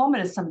as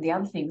common as some of the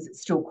other things,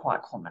 it's still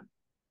quite common.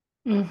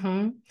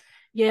 Mm-hmm.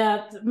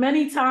 Yeah,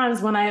 many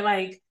times when I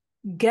like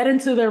get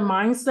into their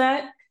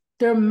mindset,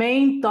 their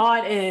main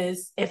thought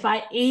is if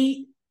I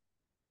eat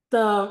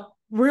the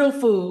real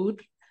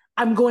food,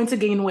 I'm going to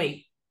gain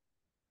weight.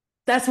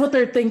 That's what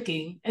they're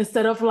thinking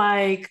instead of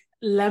like,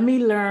 let me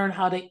learn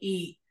how to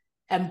eat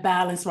and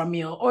balance my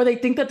meal. Or they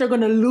think that they're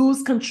going to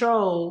lose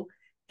control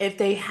if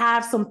they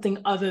have something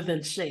other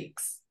than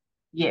shakes.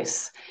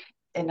 Yes.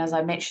 And as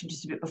I mentioned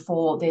just a bit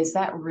before, there's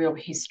that real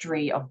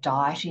history of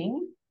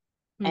dieting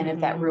and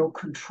of that real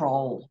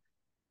control.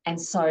 And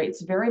so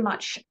it's very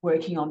much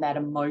working on that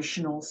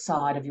emotional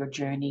side of your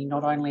journey,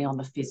 not only on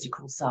the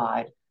physical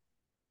side,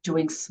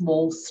 doing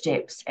small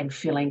steps and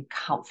feeling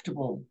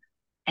comfortable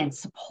and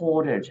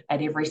supported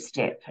at every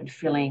step and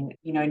feeling,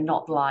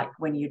 not like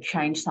when you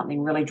change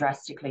something really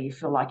drastically, you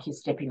feel like you're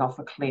stepping off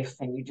a cliff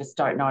and you just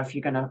don't know if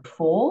you're going to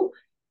fall.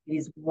 It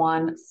is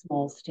one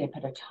small step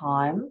at a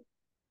time.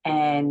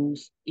 And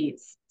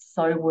it's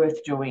so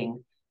worth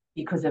doing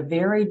because a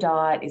varied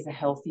diet is a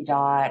healthy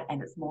diet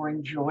and it's more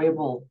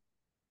enjoyable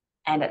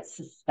and it's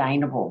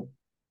sustainable.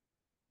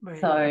 Right.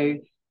 So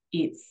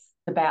it's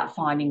about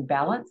finding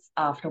balance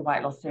after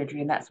weight loss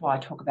surgery. And that's why I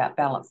talk about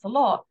balance a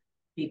lot,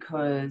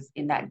 because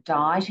in that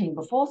dieting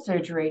before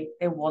surgery,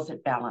 there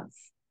wasn't balance.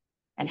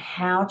 And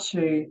how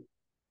to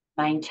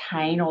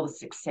maintain all the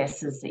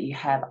successes that you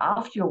have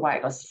after your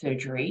weight loss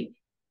surgery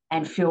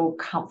and feel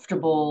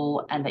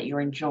comfortable and that you're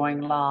enjoying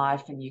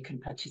life and you can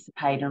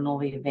participate in all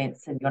the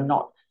events and you're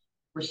not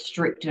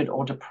restricted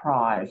or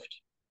deprived.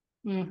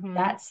 Mm-hmm.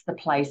 That's the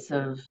place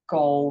of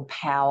goal,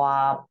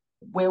 power,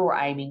 where we're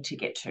aiming to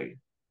get to.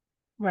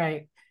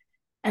 Right.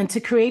 And to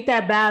create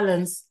that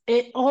balance,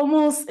 it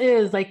almost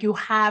is like you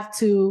have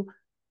to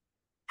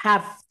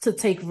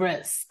take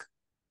risk.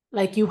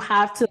 Like you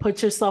have to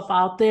put yourself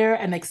out there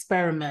and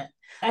experiment.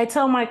 I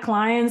tell my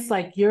clients,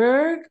 like,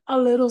 you're a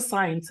little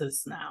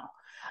scientist now.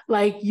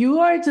 Like you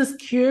are just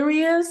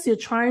curious. You're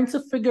trying to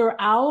figure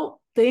out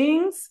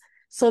things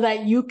so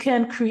that you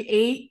can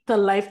create the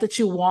life that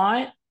you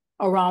want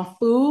around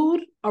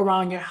food,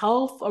 around your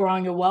health,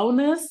 around your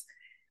wellness.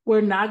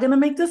 We're not going to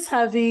make this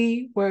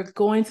heavy. We're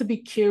going to be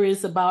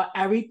curious about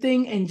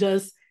everything and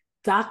just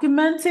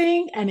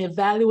documenting and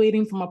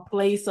evaluating from a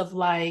place of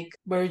like,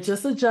 we're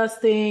just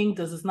adjusting.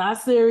 This is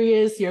not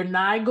serious. You're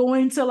not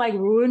going to like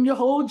ruin your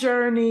whole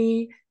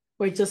journey.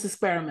 We're just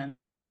experimenting.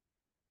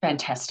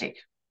 Fantastic.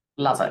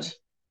 Love it.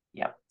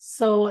 Yep.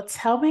 So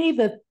tell me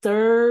the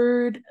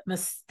third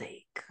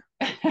mistake.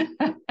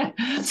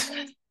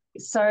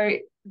 So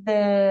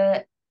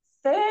the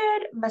third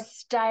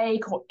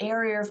mistake or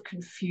area of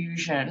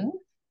confusion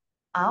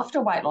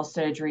after weight loss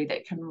surgery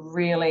that can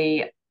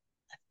really, I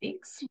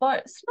think,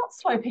 not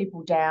slow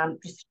people down,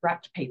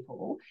 distract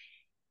people,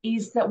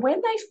 is that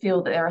when they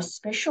feel that there are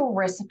special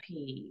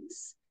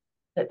recipes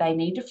that they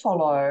need to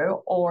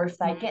follow, or if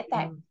they get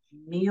that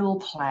meal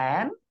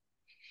plan,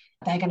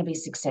 they're going to be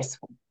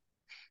successful.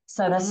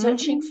 So they're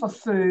searching for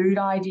food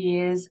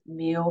ideas,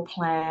 meal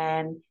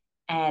plan,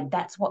 and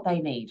that's what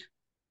they need.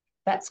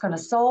 That's going to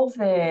solve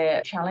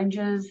their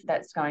challenges.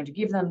 That's going to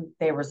give them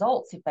their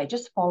results. If they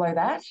just follow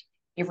that,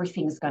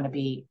 everything's going to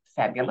be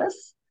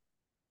fabulous.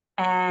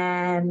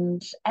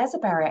 And as a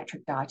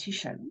bariatric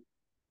dietitian,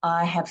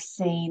 I have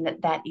seen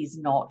that that is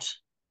not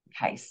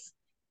the case.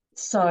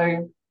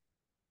 So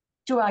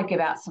do I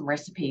give out some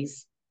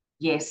recipes?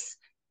 Yes,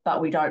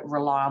 but we don't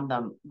rely on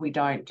them. We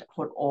don't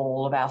put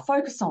all of our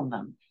focus on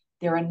them.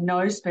 There are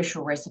no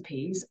special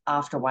recipes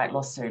after weight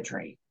loss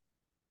surgery.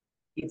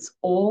 It's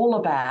all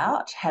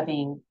about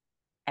having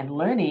and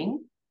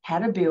learning how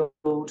to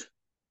build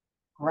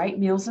great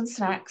meals and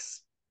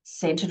snacks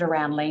centered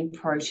around lean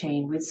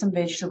protein with some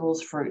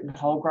vegetables, fruit, and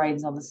whole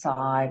grains on the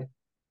side,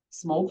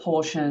 small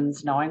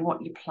portions, knowing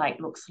what your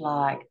plate looks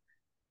like,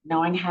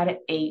 knowing how to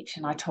eat.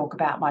 And I talk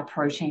about my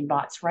protein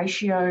bites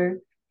ratio,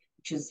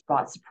 which is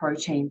bites of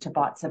protein to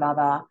bites of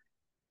other.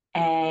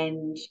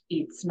 And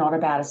it's not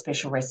about a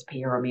special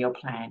recipe or a meal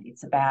plan.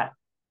 It's about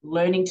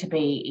learning to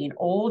be in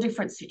all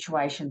different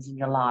situations in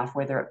your life,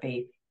 whether it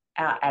be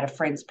out at a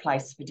friend's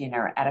place for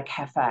dinner, at a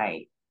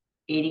cafe,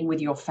 eating with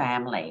your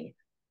family,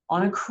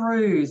 on a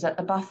cruise, at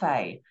the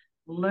buffet,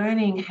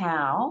 learning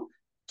how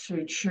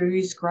to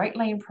choose great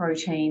lean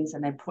proteins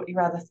and then put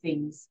your other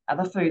things,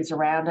 other foods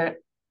around it,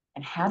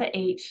 and how to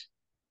eat,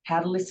 how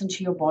to listen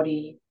to your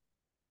body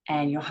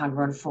and your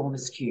hunger and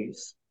fullness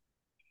cues.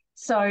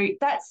 So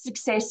that's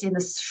success in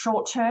the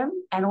short term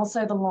and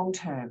also the long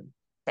term.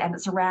 And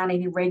it's around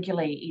eating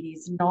regularly. It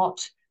is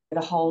not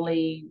the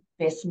holy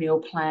best meal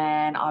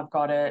plan, I've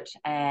got it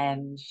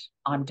and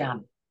I'm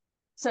done.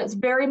 So it's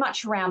very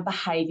much around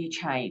behaviour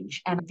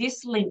change. And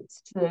this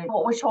links to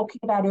what we're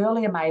talking about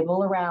earlier,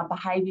 Mabel, around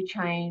behaviour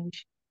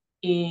change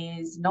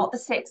is not the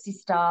sexy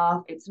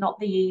stuff. It's not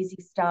the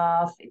easy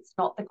stuff. It's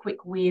not the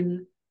quick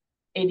win.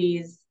 It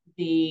is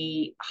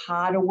the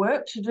harder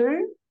work to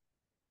do,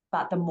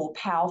 but the more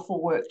powerful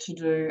work to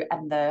do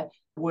and the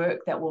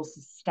work that will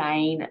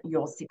sustain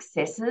your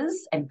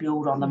successes and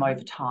build on them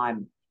over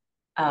time.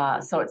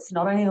 So it's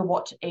not only the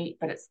what to eat,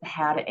 but it's the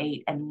how to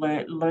eat, and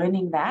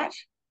learning that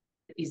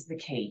is the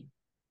key.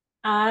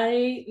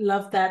 I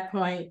love that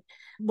point.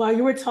 While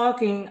you were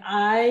talking,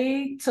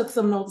 I took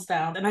some notes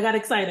down and I got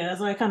excited. That's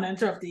why I kind of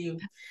interrupted you.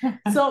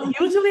 So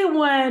usually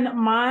when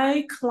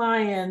my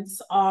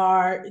clients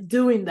are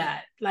doing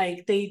that,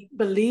 like they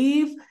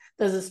believe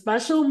there's a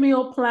special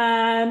meal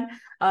plan,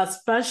 a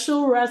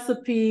special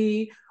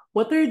recipe,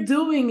 what they're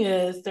doing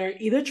is they're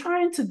either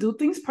trying to do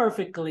things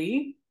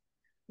perfectly,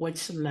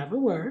 which never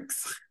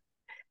works,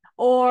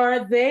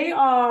 or they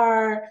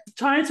are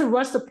trying to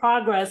rush the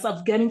progress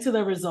of getting to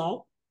the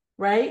result,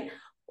 right?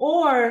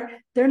 Or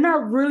they're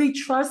not really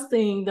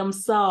trusting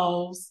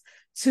themselves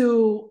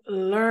to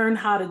learn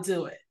how to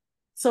do it.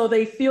 So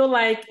they feel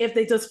like if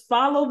they just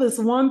follow this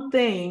one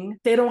thing,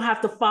 they don't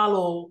have to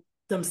follow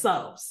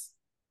themselves.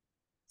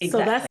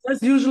 Exactly. So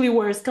that's usually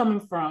where it's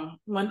coming from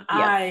when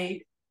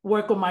I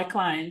work with my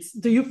clients.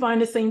 Do you find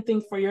the same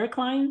thing for your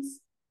clients?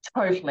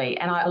 Totally.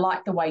 And I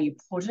like the way you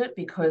put it,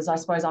 because I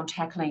suppose I'm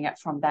tackling it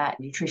from that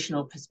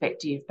nutritional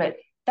perspective. But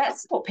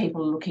that's what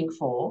people are looking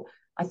for.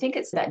 I think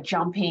it's that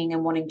jumping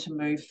and wanting to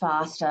move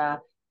faster,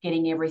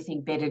 getting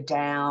everything bedded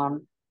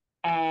down.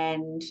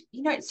 And,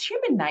 it's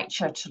human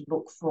nature to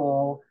look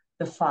for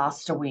the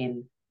faster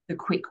win, the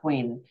quick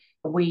win.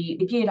 We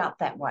get up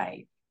that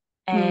way.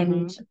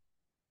 And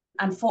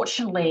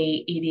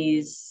unfortunately, it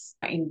is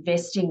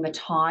investing the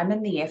time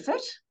and the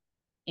effort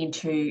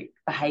into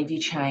behaviour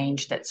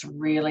change that's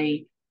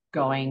really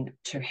going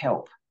to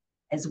help,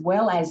 as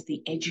well as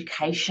the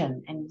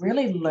education and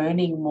really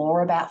learning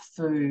more about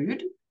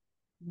food,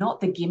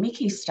 not the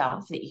gimmicky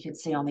stuff that you can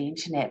see on the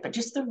internet, but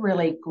just the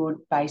really good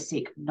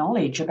basic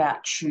knowledge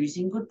about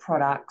choosing good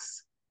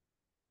products,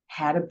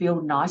 how to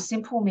build nice,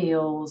 simple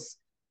meals.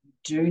 You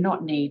do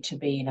not need to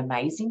be an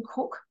amazing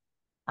cook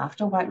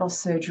after weight loss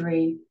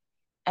surgery,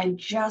 and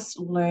just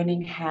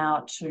learning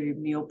how to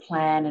meal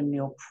plan and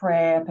meal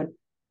prep and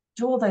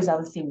do all those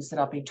other things that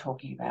I've been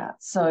talking about.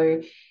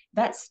 So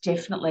that's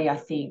definitely, I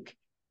think,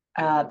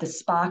 the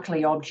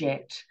sparkly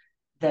object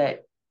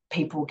that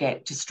people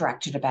get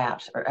distracted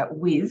about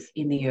with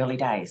in the early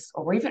days,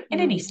 or even at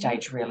any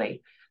stage,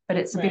 really. But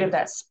it's a bit of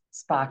that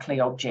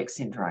sparkly object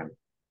syndrome.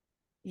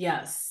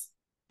 Yes.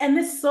 And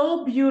it's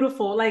so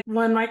beautiful. Like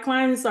when my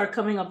clients are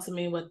coming up to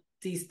me with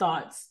these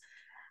thoughts,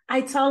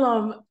 I tell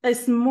them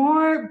it's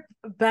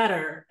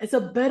better. It's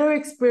a better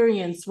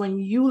experience when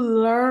you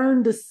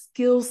learn the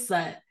skill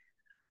set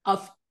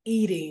of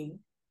eating,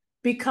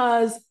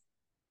 because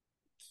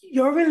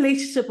your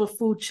relationship with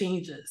food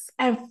changes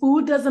and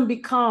food doesn't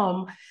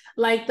become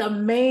like the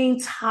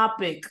main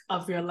topic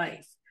of your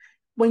life.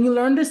 When you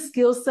learn the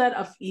skill set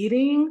of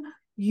eating,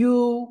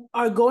 you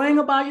are going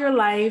about your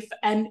life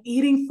and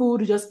eating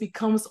food just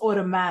becomes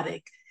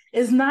automatic.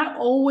 It's not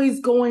always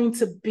going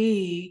to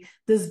be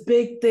this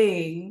big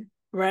thing,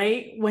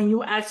 right? When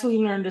you actually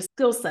learn the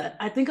skill set.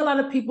 I think a lot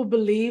of people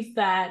believe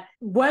that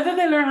whether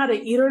they learn how to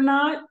eat or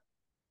not,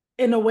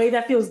 in a way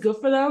that feels good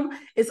for them,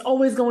 it's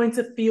always going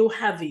to feel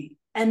heavy.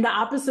 And the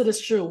opposite is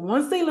true.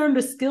 Once they learn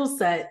the skill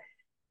set,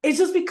 it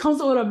just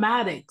becomes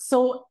automatic.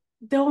 So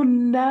they'll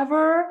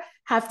never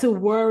have to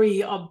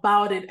worry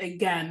about it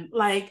again.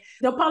 Like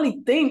they'll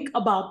probably think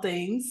about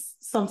things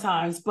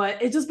sometimes,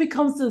 but it just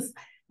becomes this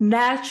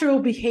natural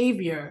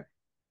behavior.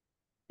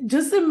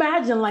 Just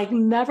imagine like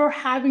never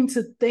having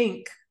to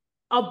think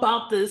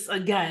about this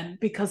again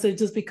because it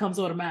just becomes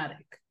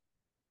automatic.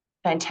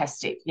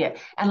 Fantastic. Yeah.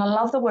 And I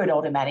love the word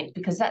automatic,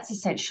 because that's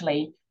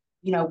essentially,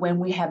 when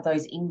we have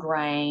those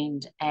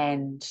ingrained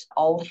and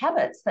old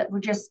habits that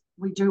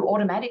we do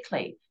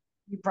automatically.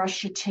 You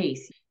brush your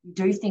teeth, you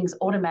do things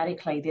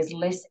automatically, there's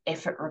less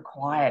effort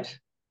required.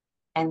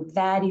 And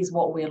that is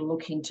what we're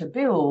looking to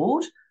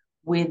build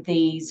with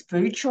these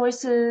food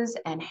choices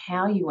and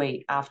how you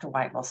eat after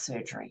weight loss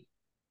surgery.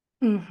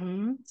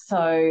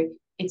 So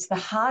it's the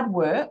hard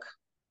work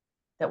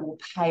that will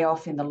pay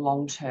off in the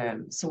long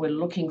term. So we're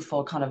looking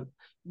for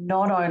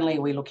not only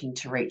are we looking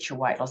to reach your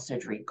weight loss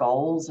surgery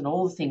goals and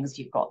all the things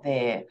you've got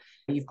there,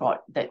 you've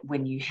got that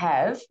when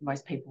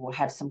most people will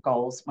have some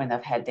goals when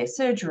they've had their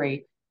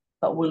surgery,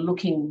 but we're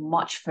looking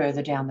much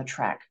further down the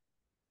track.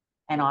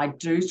 And I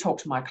do talk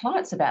to my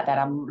clients about that.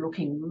 I'm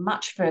looking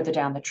much further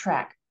down the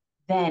track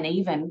than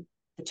even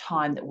the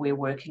time that we're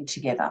working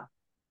together,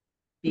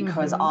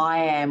 because I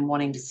am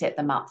wanting to set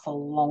them up for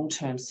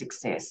long-term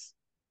success.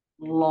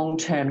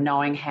 Long-term,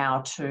 knowing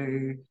how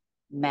to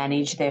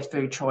manage their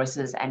food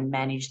choices and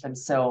manage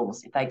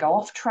themselves. If they go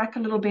off track a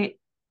little bit,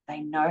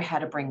 they know how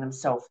to bring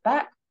themselves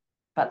back,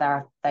 but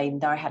they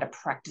know how to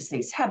practice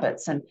these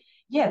habits. And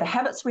the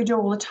habits we do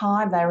all the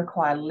time, they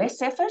require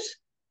less effort.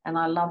 And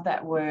I love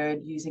that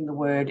word, using the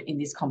word in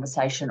this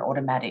conversation,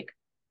 automatic.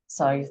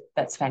 So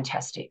that's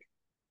fantastic.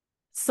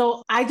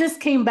 So I just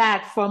came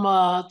back from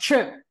a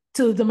trip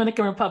to the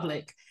Dominican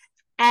Republic,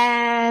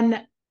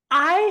 and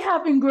I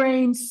have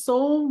ingrained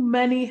so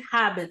many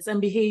habits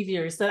and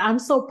behaviors that I'm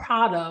so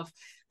proud of,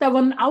 that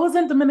when I was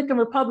in Dominican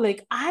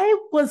Republic, I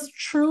was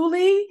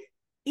truly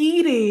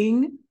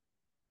eating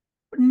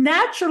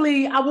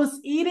naturally I was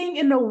eating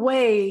in a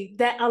way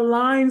that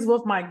aligns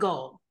with my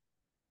goal.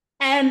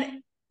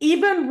 And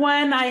even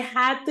when I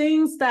had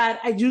things that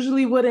I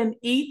usually wouldn't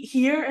eat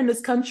here in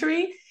this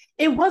country,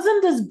 it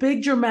wasn't this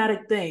big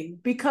dramatic thing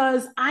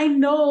because I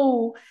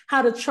know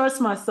how to trust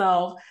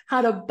myself,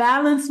 how to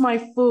balance my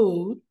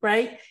food,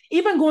 right?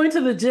 Even going to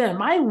the gym,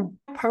 I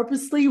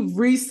purposely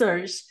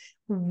researched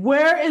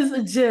where is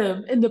a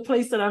gym in the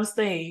place that I'm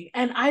staying.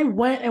 And I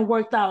went and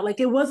worked out. Like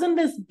it wasn't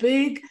this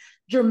big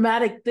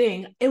dramatic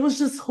thing. It was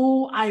just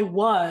who I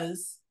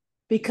was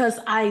because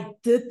I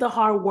did the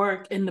hard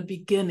work in the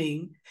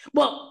beginning.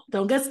 Well,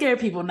 don't get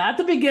scared, people, not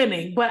the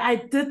beginning, but I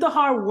did the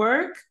hard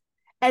work.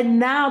 And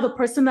now the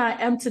person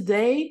I am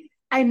today,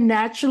 I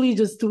naturally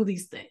just do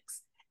these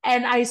things.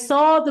 And I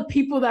saw the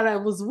people that I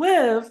was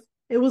with,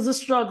 it was a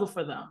struggle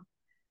for them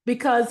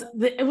because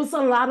it was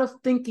a lot of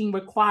thinking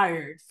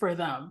required for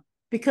them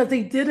because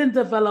they didn't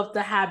develop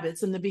the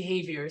habits and the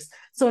behaviors.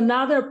 So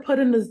now they're put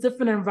in this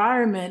different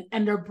environment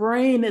and their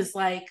brain is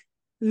like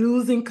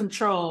losing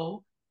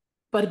control,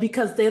 but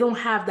because they don't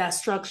have that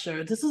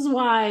structure. This is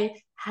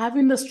why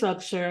having the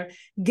structure,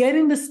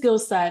 getting the skill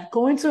set,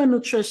 going to a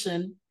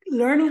nutrition,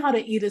 learning how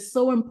to eat is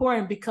so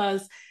important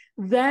because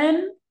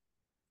then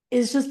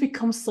it's just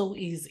becomes so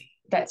easy.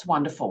 That's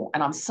wonderful.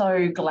 And I'm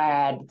so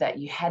glad that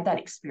you had that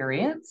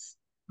experience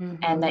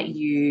and that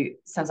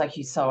sounds like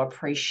you so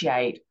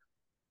appreciate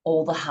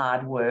all the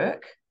hard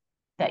work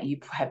that you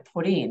have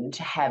put in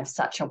to have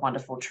such a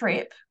wonderful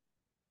trip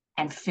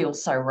and feel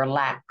so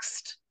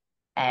relaxed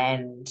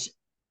and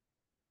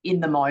in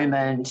the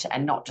moment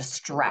and not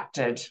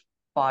distracted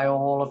by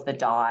all of the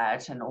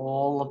diet and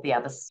all of the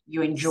others.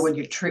 You enjoyed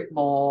your trip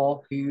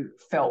more, you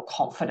felt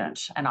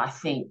confident. And I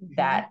think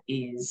that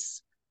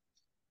is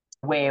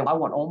where I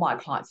want all my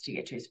clients to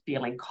get to, is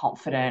feeling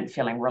confident,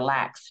 feeling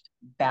relaxed,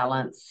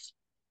 balanced.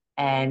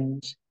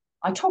 And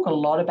I talk a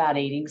lot about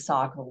eating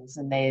cycles,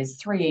 and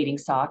there's 3 eating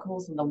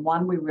cycles. And the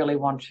one we really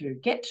want to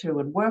get to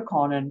and work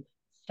on and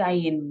stay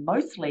in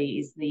mostly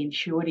is the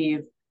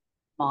intuitive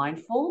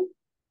mindful.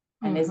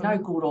 And there's no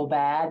good or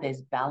bad,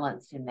 there's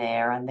balance in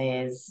there, and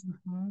there's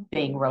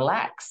being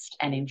relaxed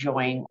and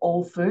enjoying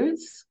all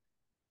foods,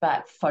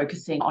 but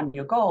focusing on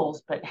your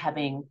goals, but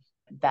having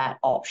that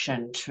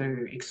option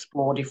to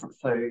explore different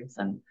foods.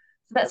 And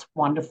so that's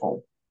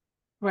wonderful.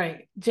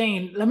 Right.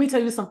 Jane, let me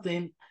tell you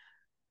something.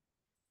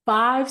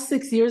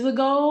 5-6 years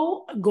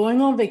ago, going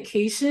on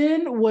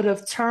vacation would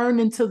have turned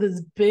into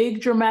this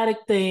big dramatic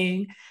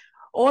thing.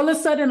 All of a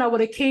sudden, I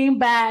would have came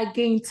back,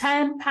 gained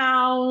 10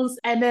 pounds,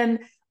 and then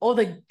all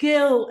the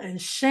guilt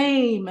and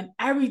shame and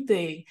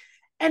everything.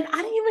 And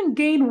I didn't even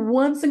gain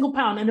 1 single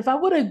pound. And if I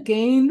would have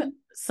gained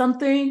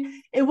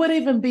something, it wouldn't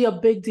even be a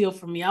big deal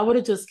for me. I would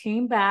have just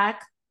came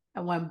back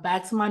and went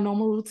back to my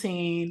normal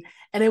routine,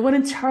 and it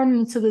wouldn't turn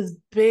into this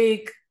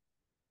big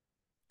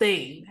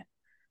thing.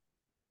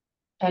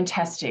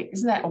 Fantastic.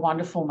 Isn't that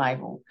wonderful,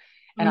 Mabel?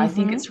 And I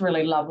think it's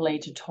really lovely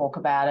to talk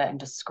about it and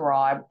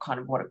describe kind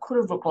of what it could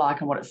have looked like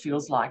and what it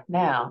feels like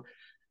now,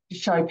 to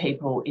show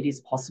people it is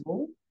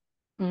possible.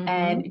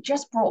 And it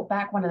just brought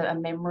back a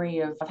memory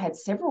of, I've had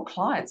several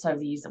clients over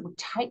the years that would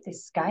take their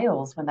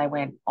scales when they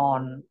went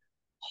on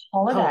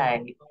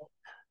holiday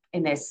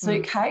in their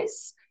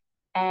suitcase.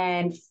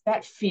 And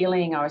that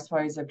feeling, I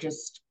suppose, of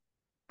just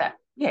that,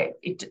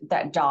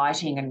 that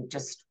dieting and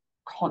just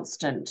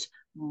constant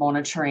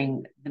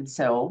monitoring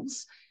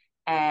themselves.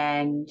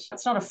 And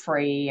it's not a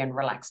free and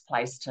relaxed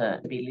place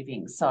to be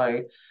living.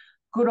 So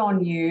good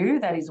on you.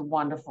 That is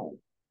wonderful.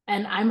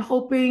 And I'm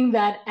hoping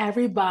that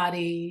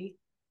everybody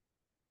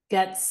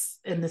gets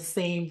in the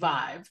same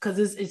vibe because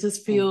it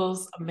just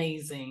feels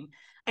amazing.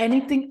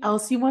 Anything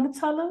else you want to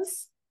tell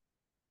us?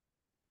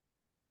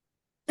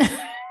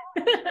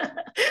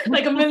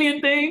 Like a million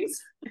things?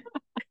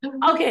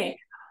 Okay.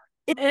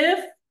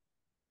 If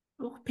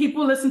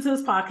people listen to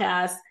this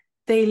podcast,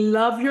 they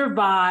love your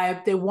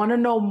vibe, they want to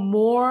know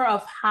more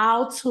of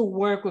how to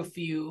work with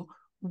you,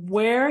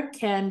 where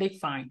can they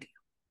find you?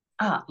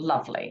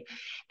 Lovely.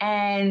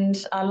 And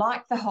I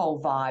like the whole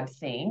vibe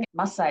thing. I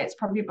must say it's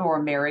probably more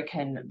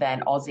American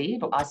than Aussie,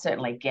 but I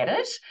certainly get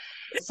it.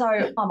 So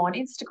I'm on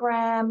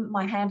Instagram.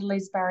 My handle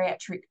is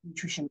Bariatric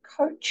Nutrition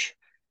Coach.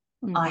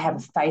 I have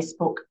a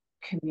Facebook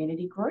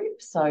community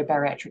group, so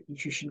Bariatric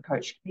Nutrition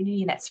Coach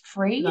Community, and that's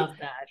free. Love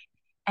that.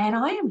 And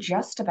I am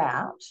just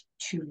about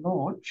to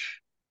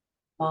launch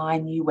my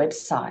new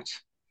website.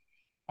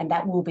 And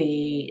that will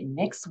be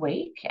next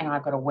week. And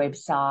I've got a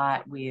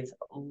website with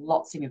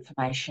lots of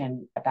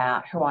information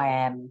about who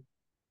I am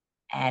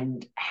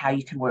and how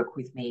you can work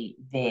with me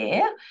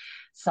there.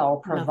 So I'll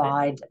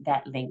provide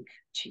that link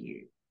to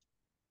you.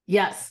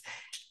 Yes.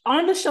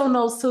 On the show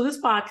notes to this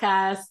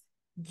podcast,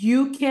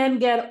 you can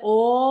get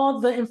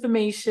all the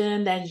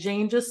information that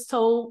Jane just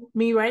told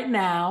me right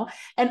now.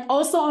 And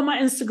also on my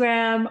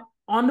Instagram,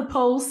 on the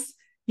post,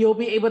 you'll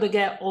be able to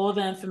get all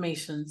the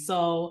information.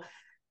 So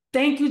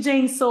thank you,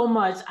 Jane, so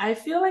much. I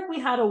feel like we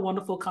had a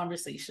wonderful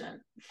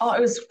conversation. Oh,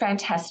 it was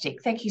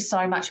fantastic. Thank you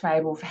so much,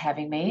 Mabel, for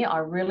having me. I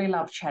really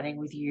loved chatting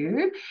with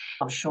you.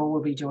 I'm sure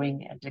we'll be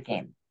doing it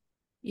again.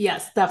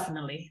 Yes,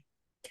 definitely.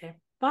 Okay.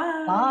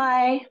 Bye.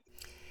 Bye.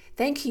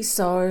 Thank you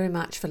so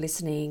much for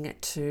listening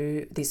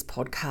to this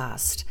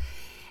podcast.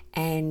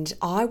 And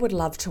I would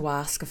love to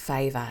ask a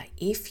favor.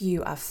 If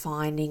you are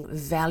finding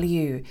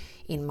value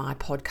in my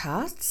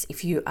podcasts,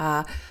 if you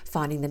are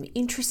finding them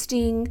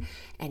interesting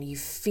and you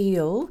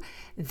feel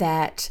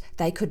that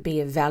they could be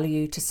of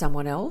value to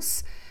someone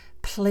else,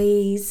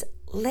 please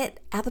let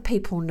other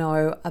people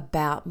know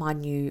about my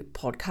new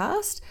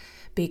podcast,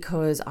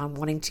 because I'm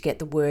wanting to get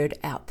the word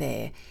out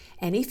there.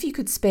 And if you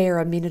could spare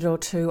a minute or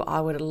two, I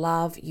would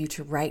love you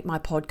to rate my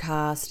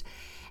podcast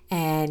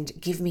and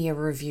give me a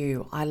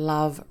review. I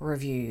love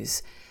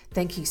reviews.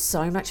 Thank you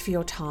so much for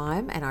your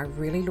time, and I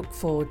really look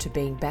forward to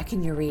being back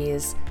in your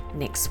ears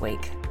next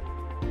week.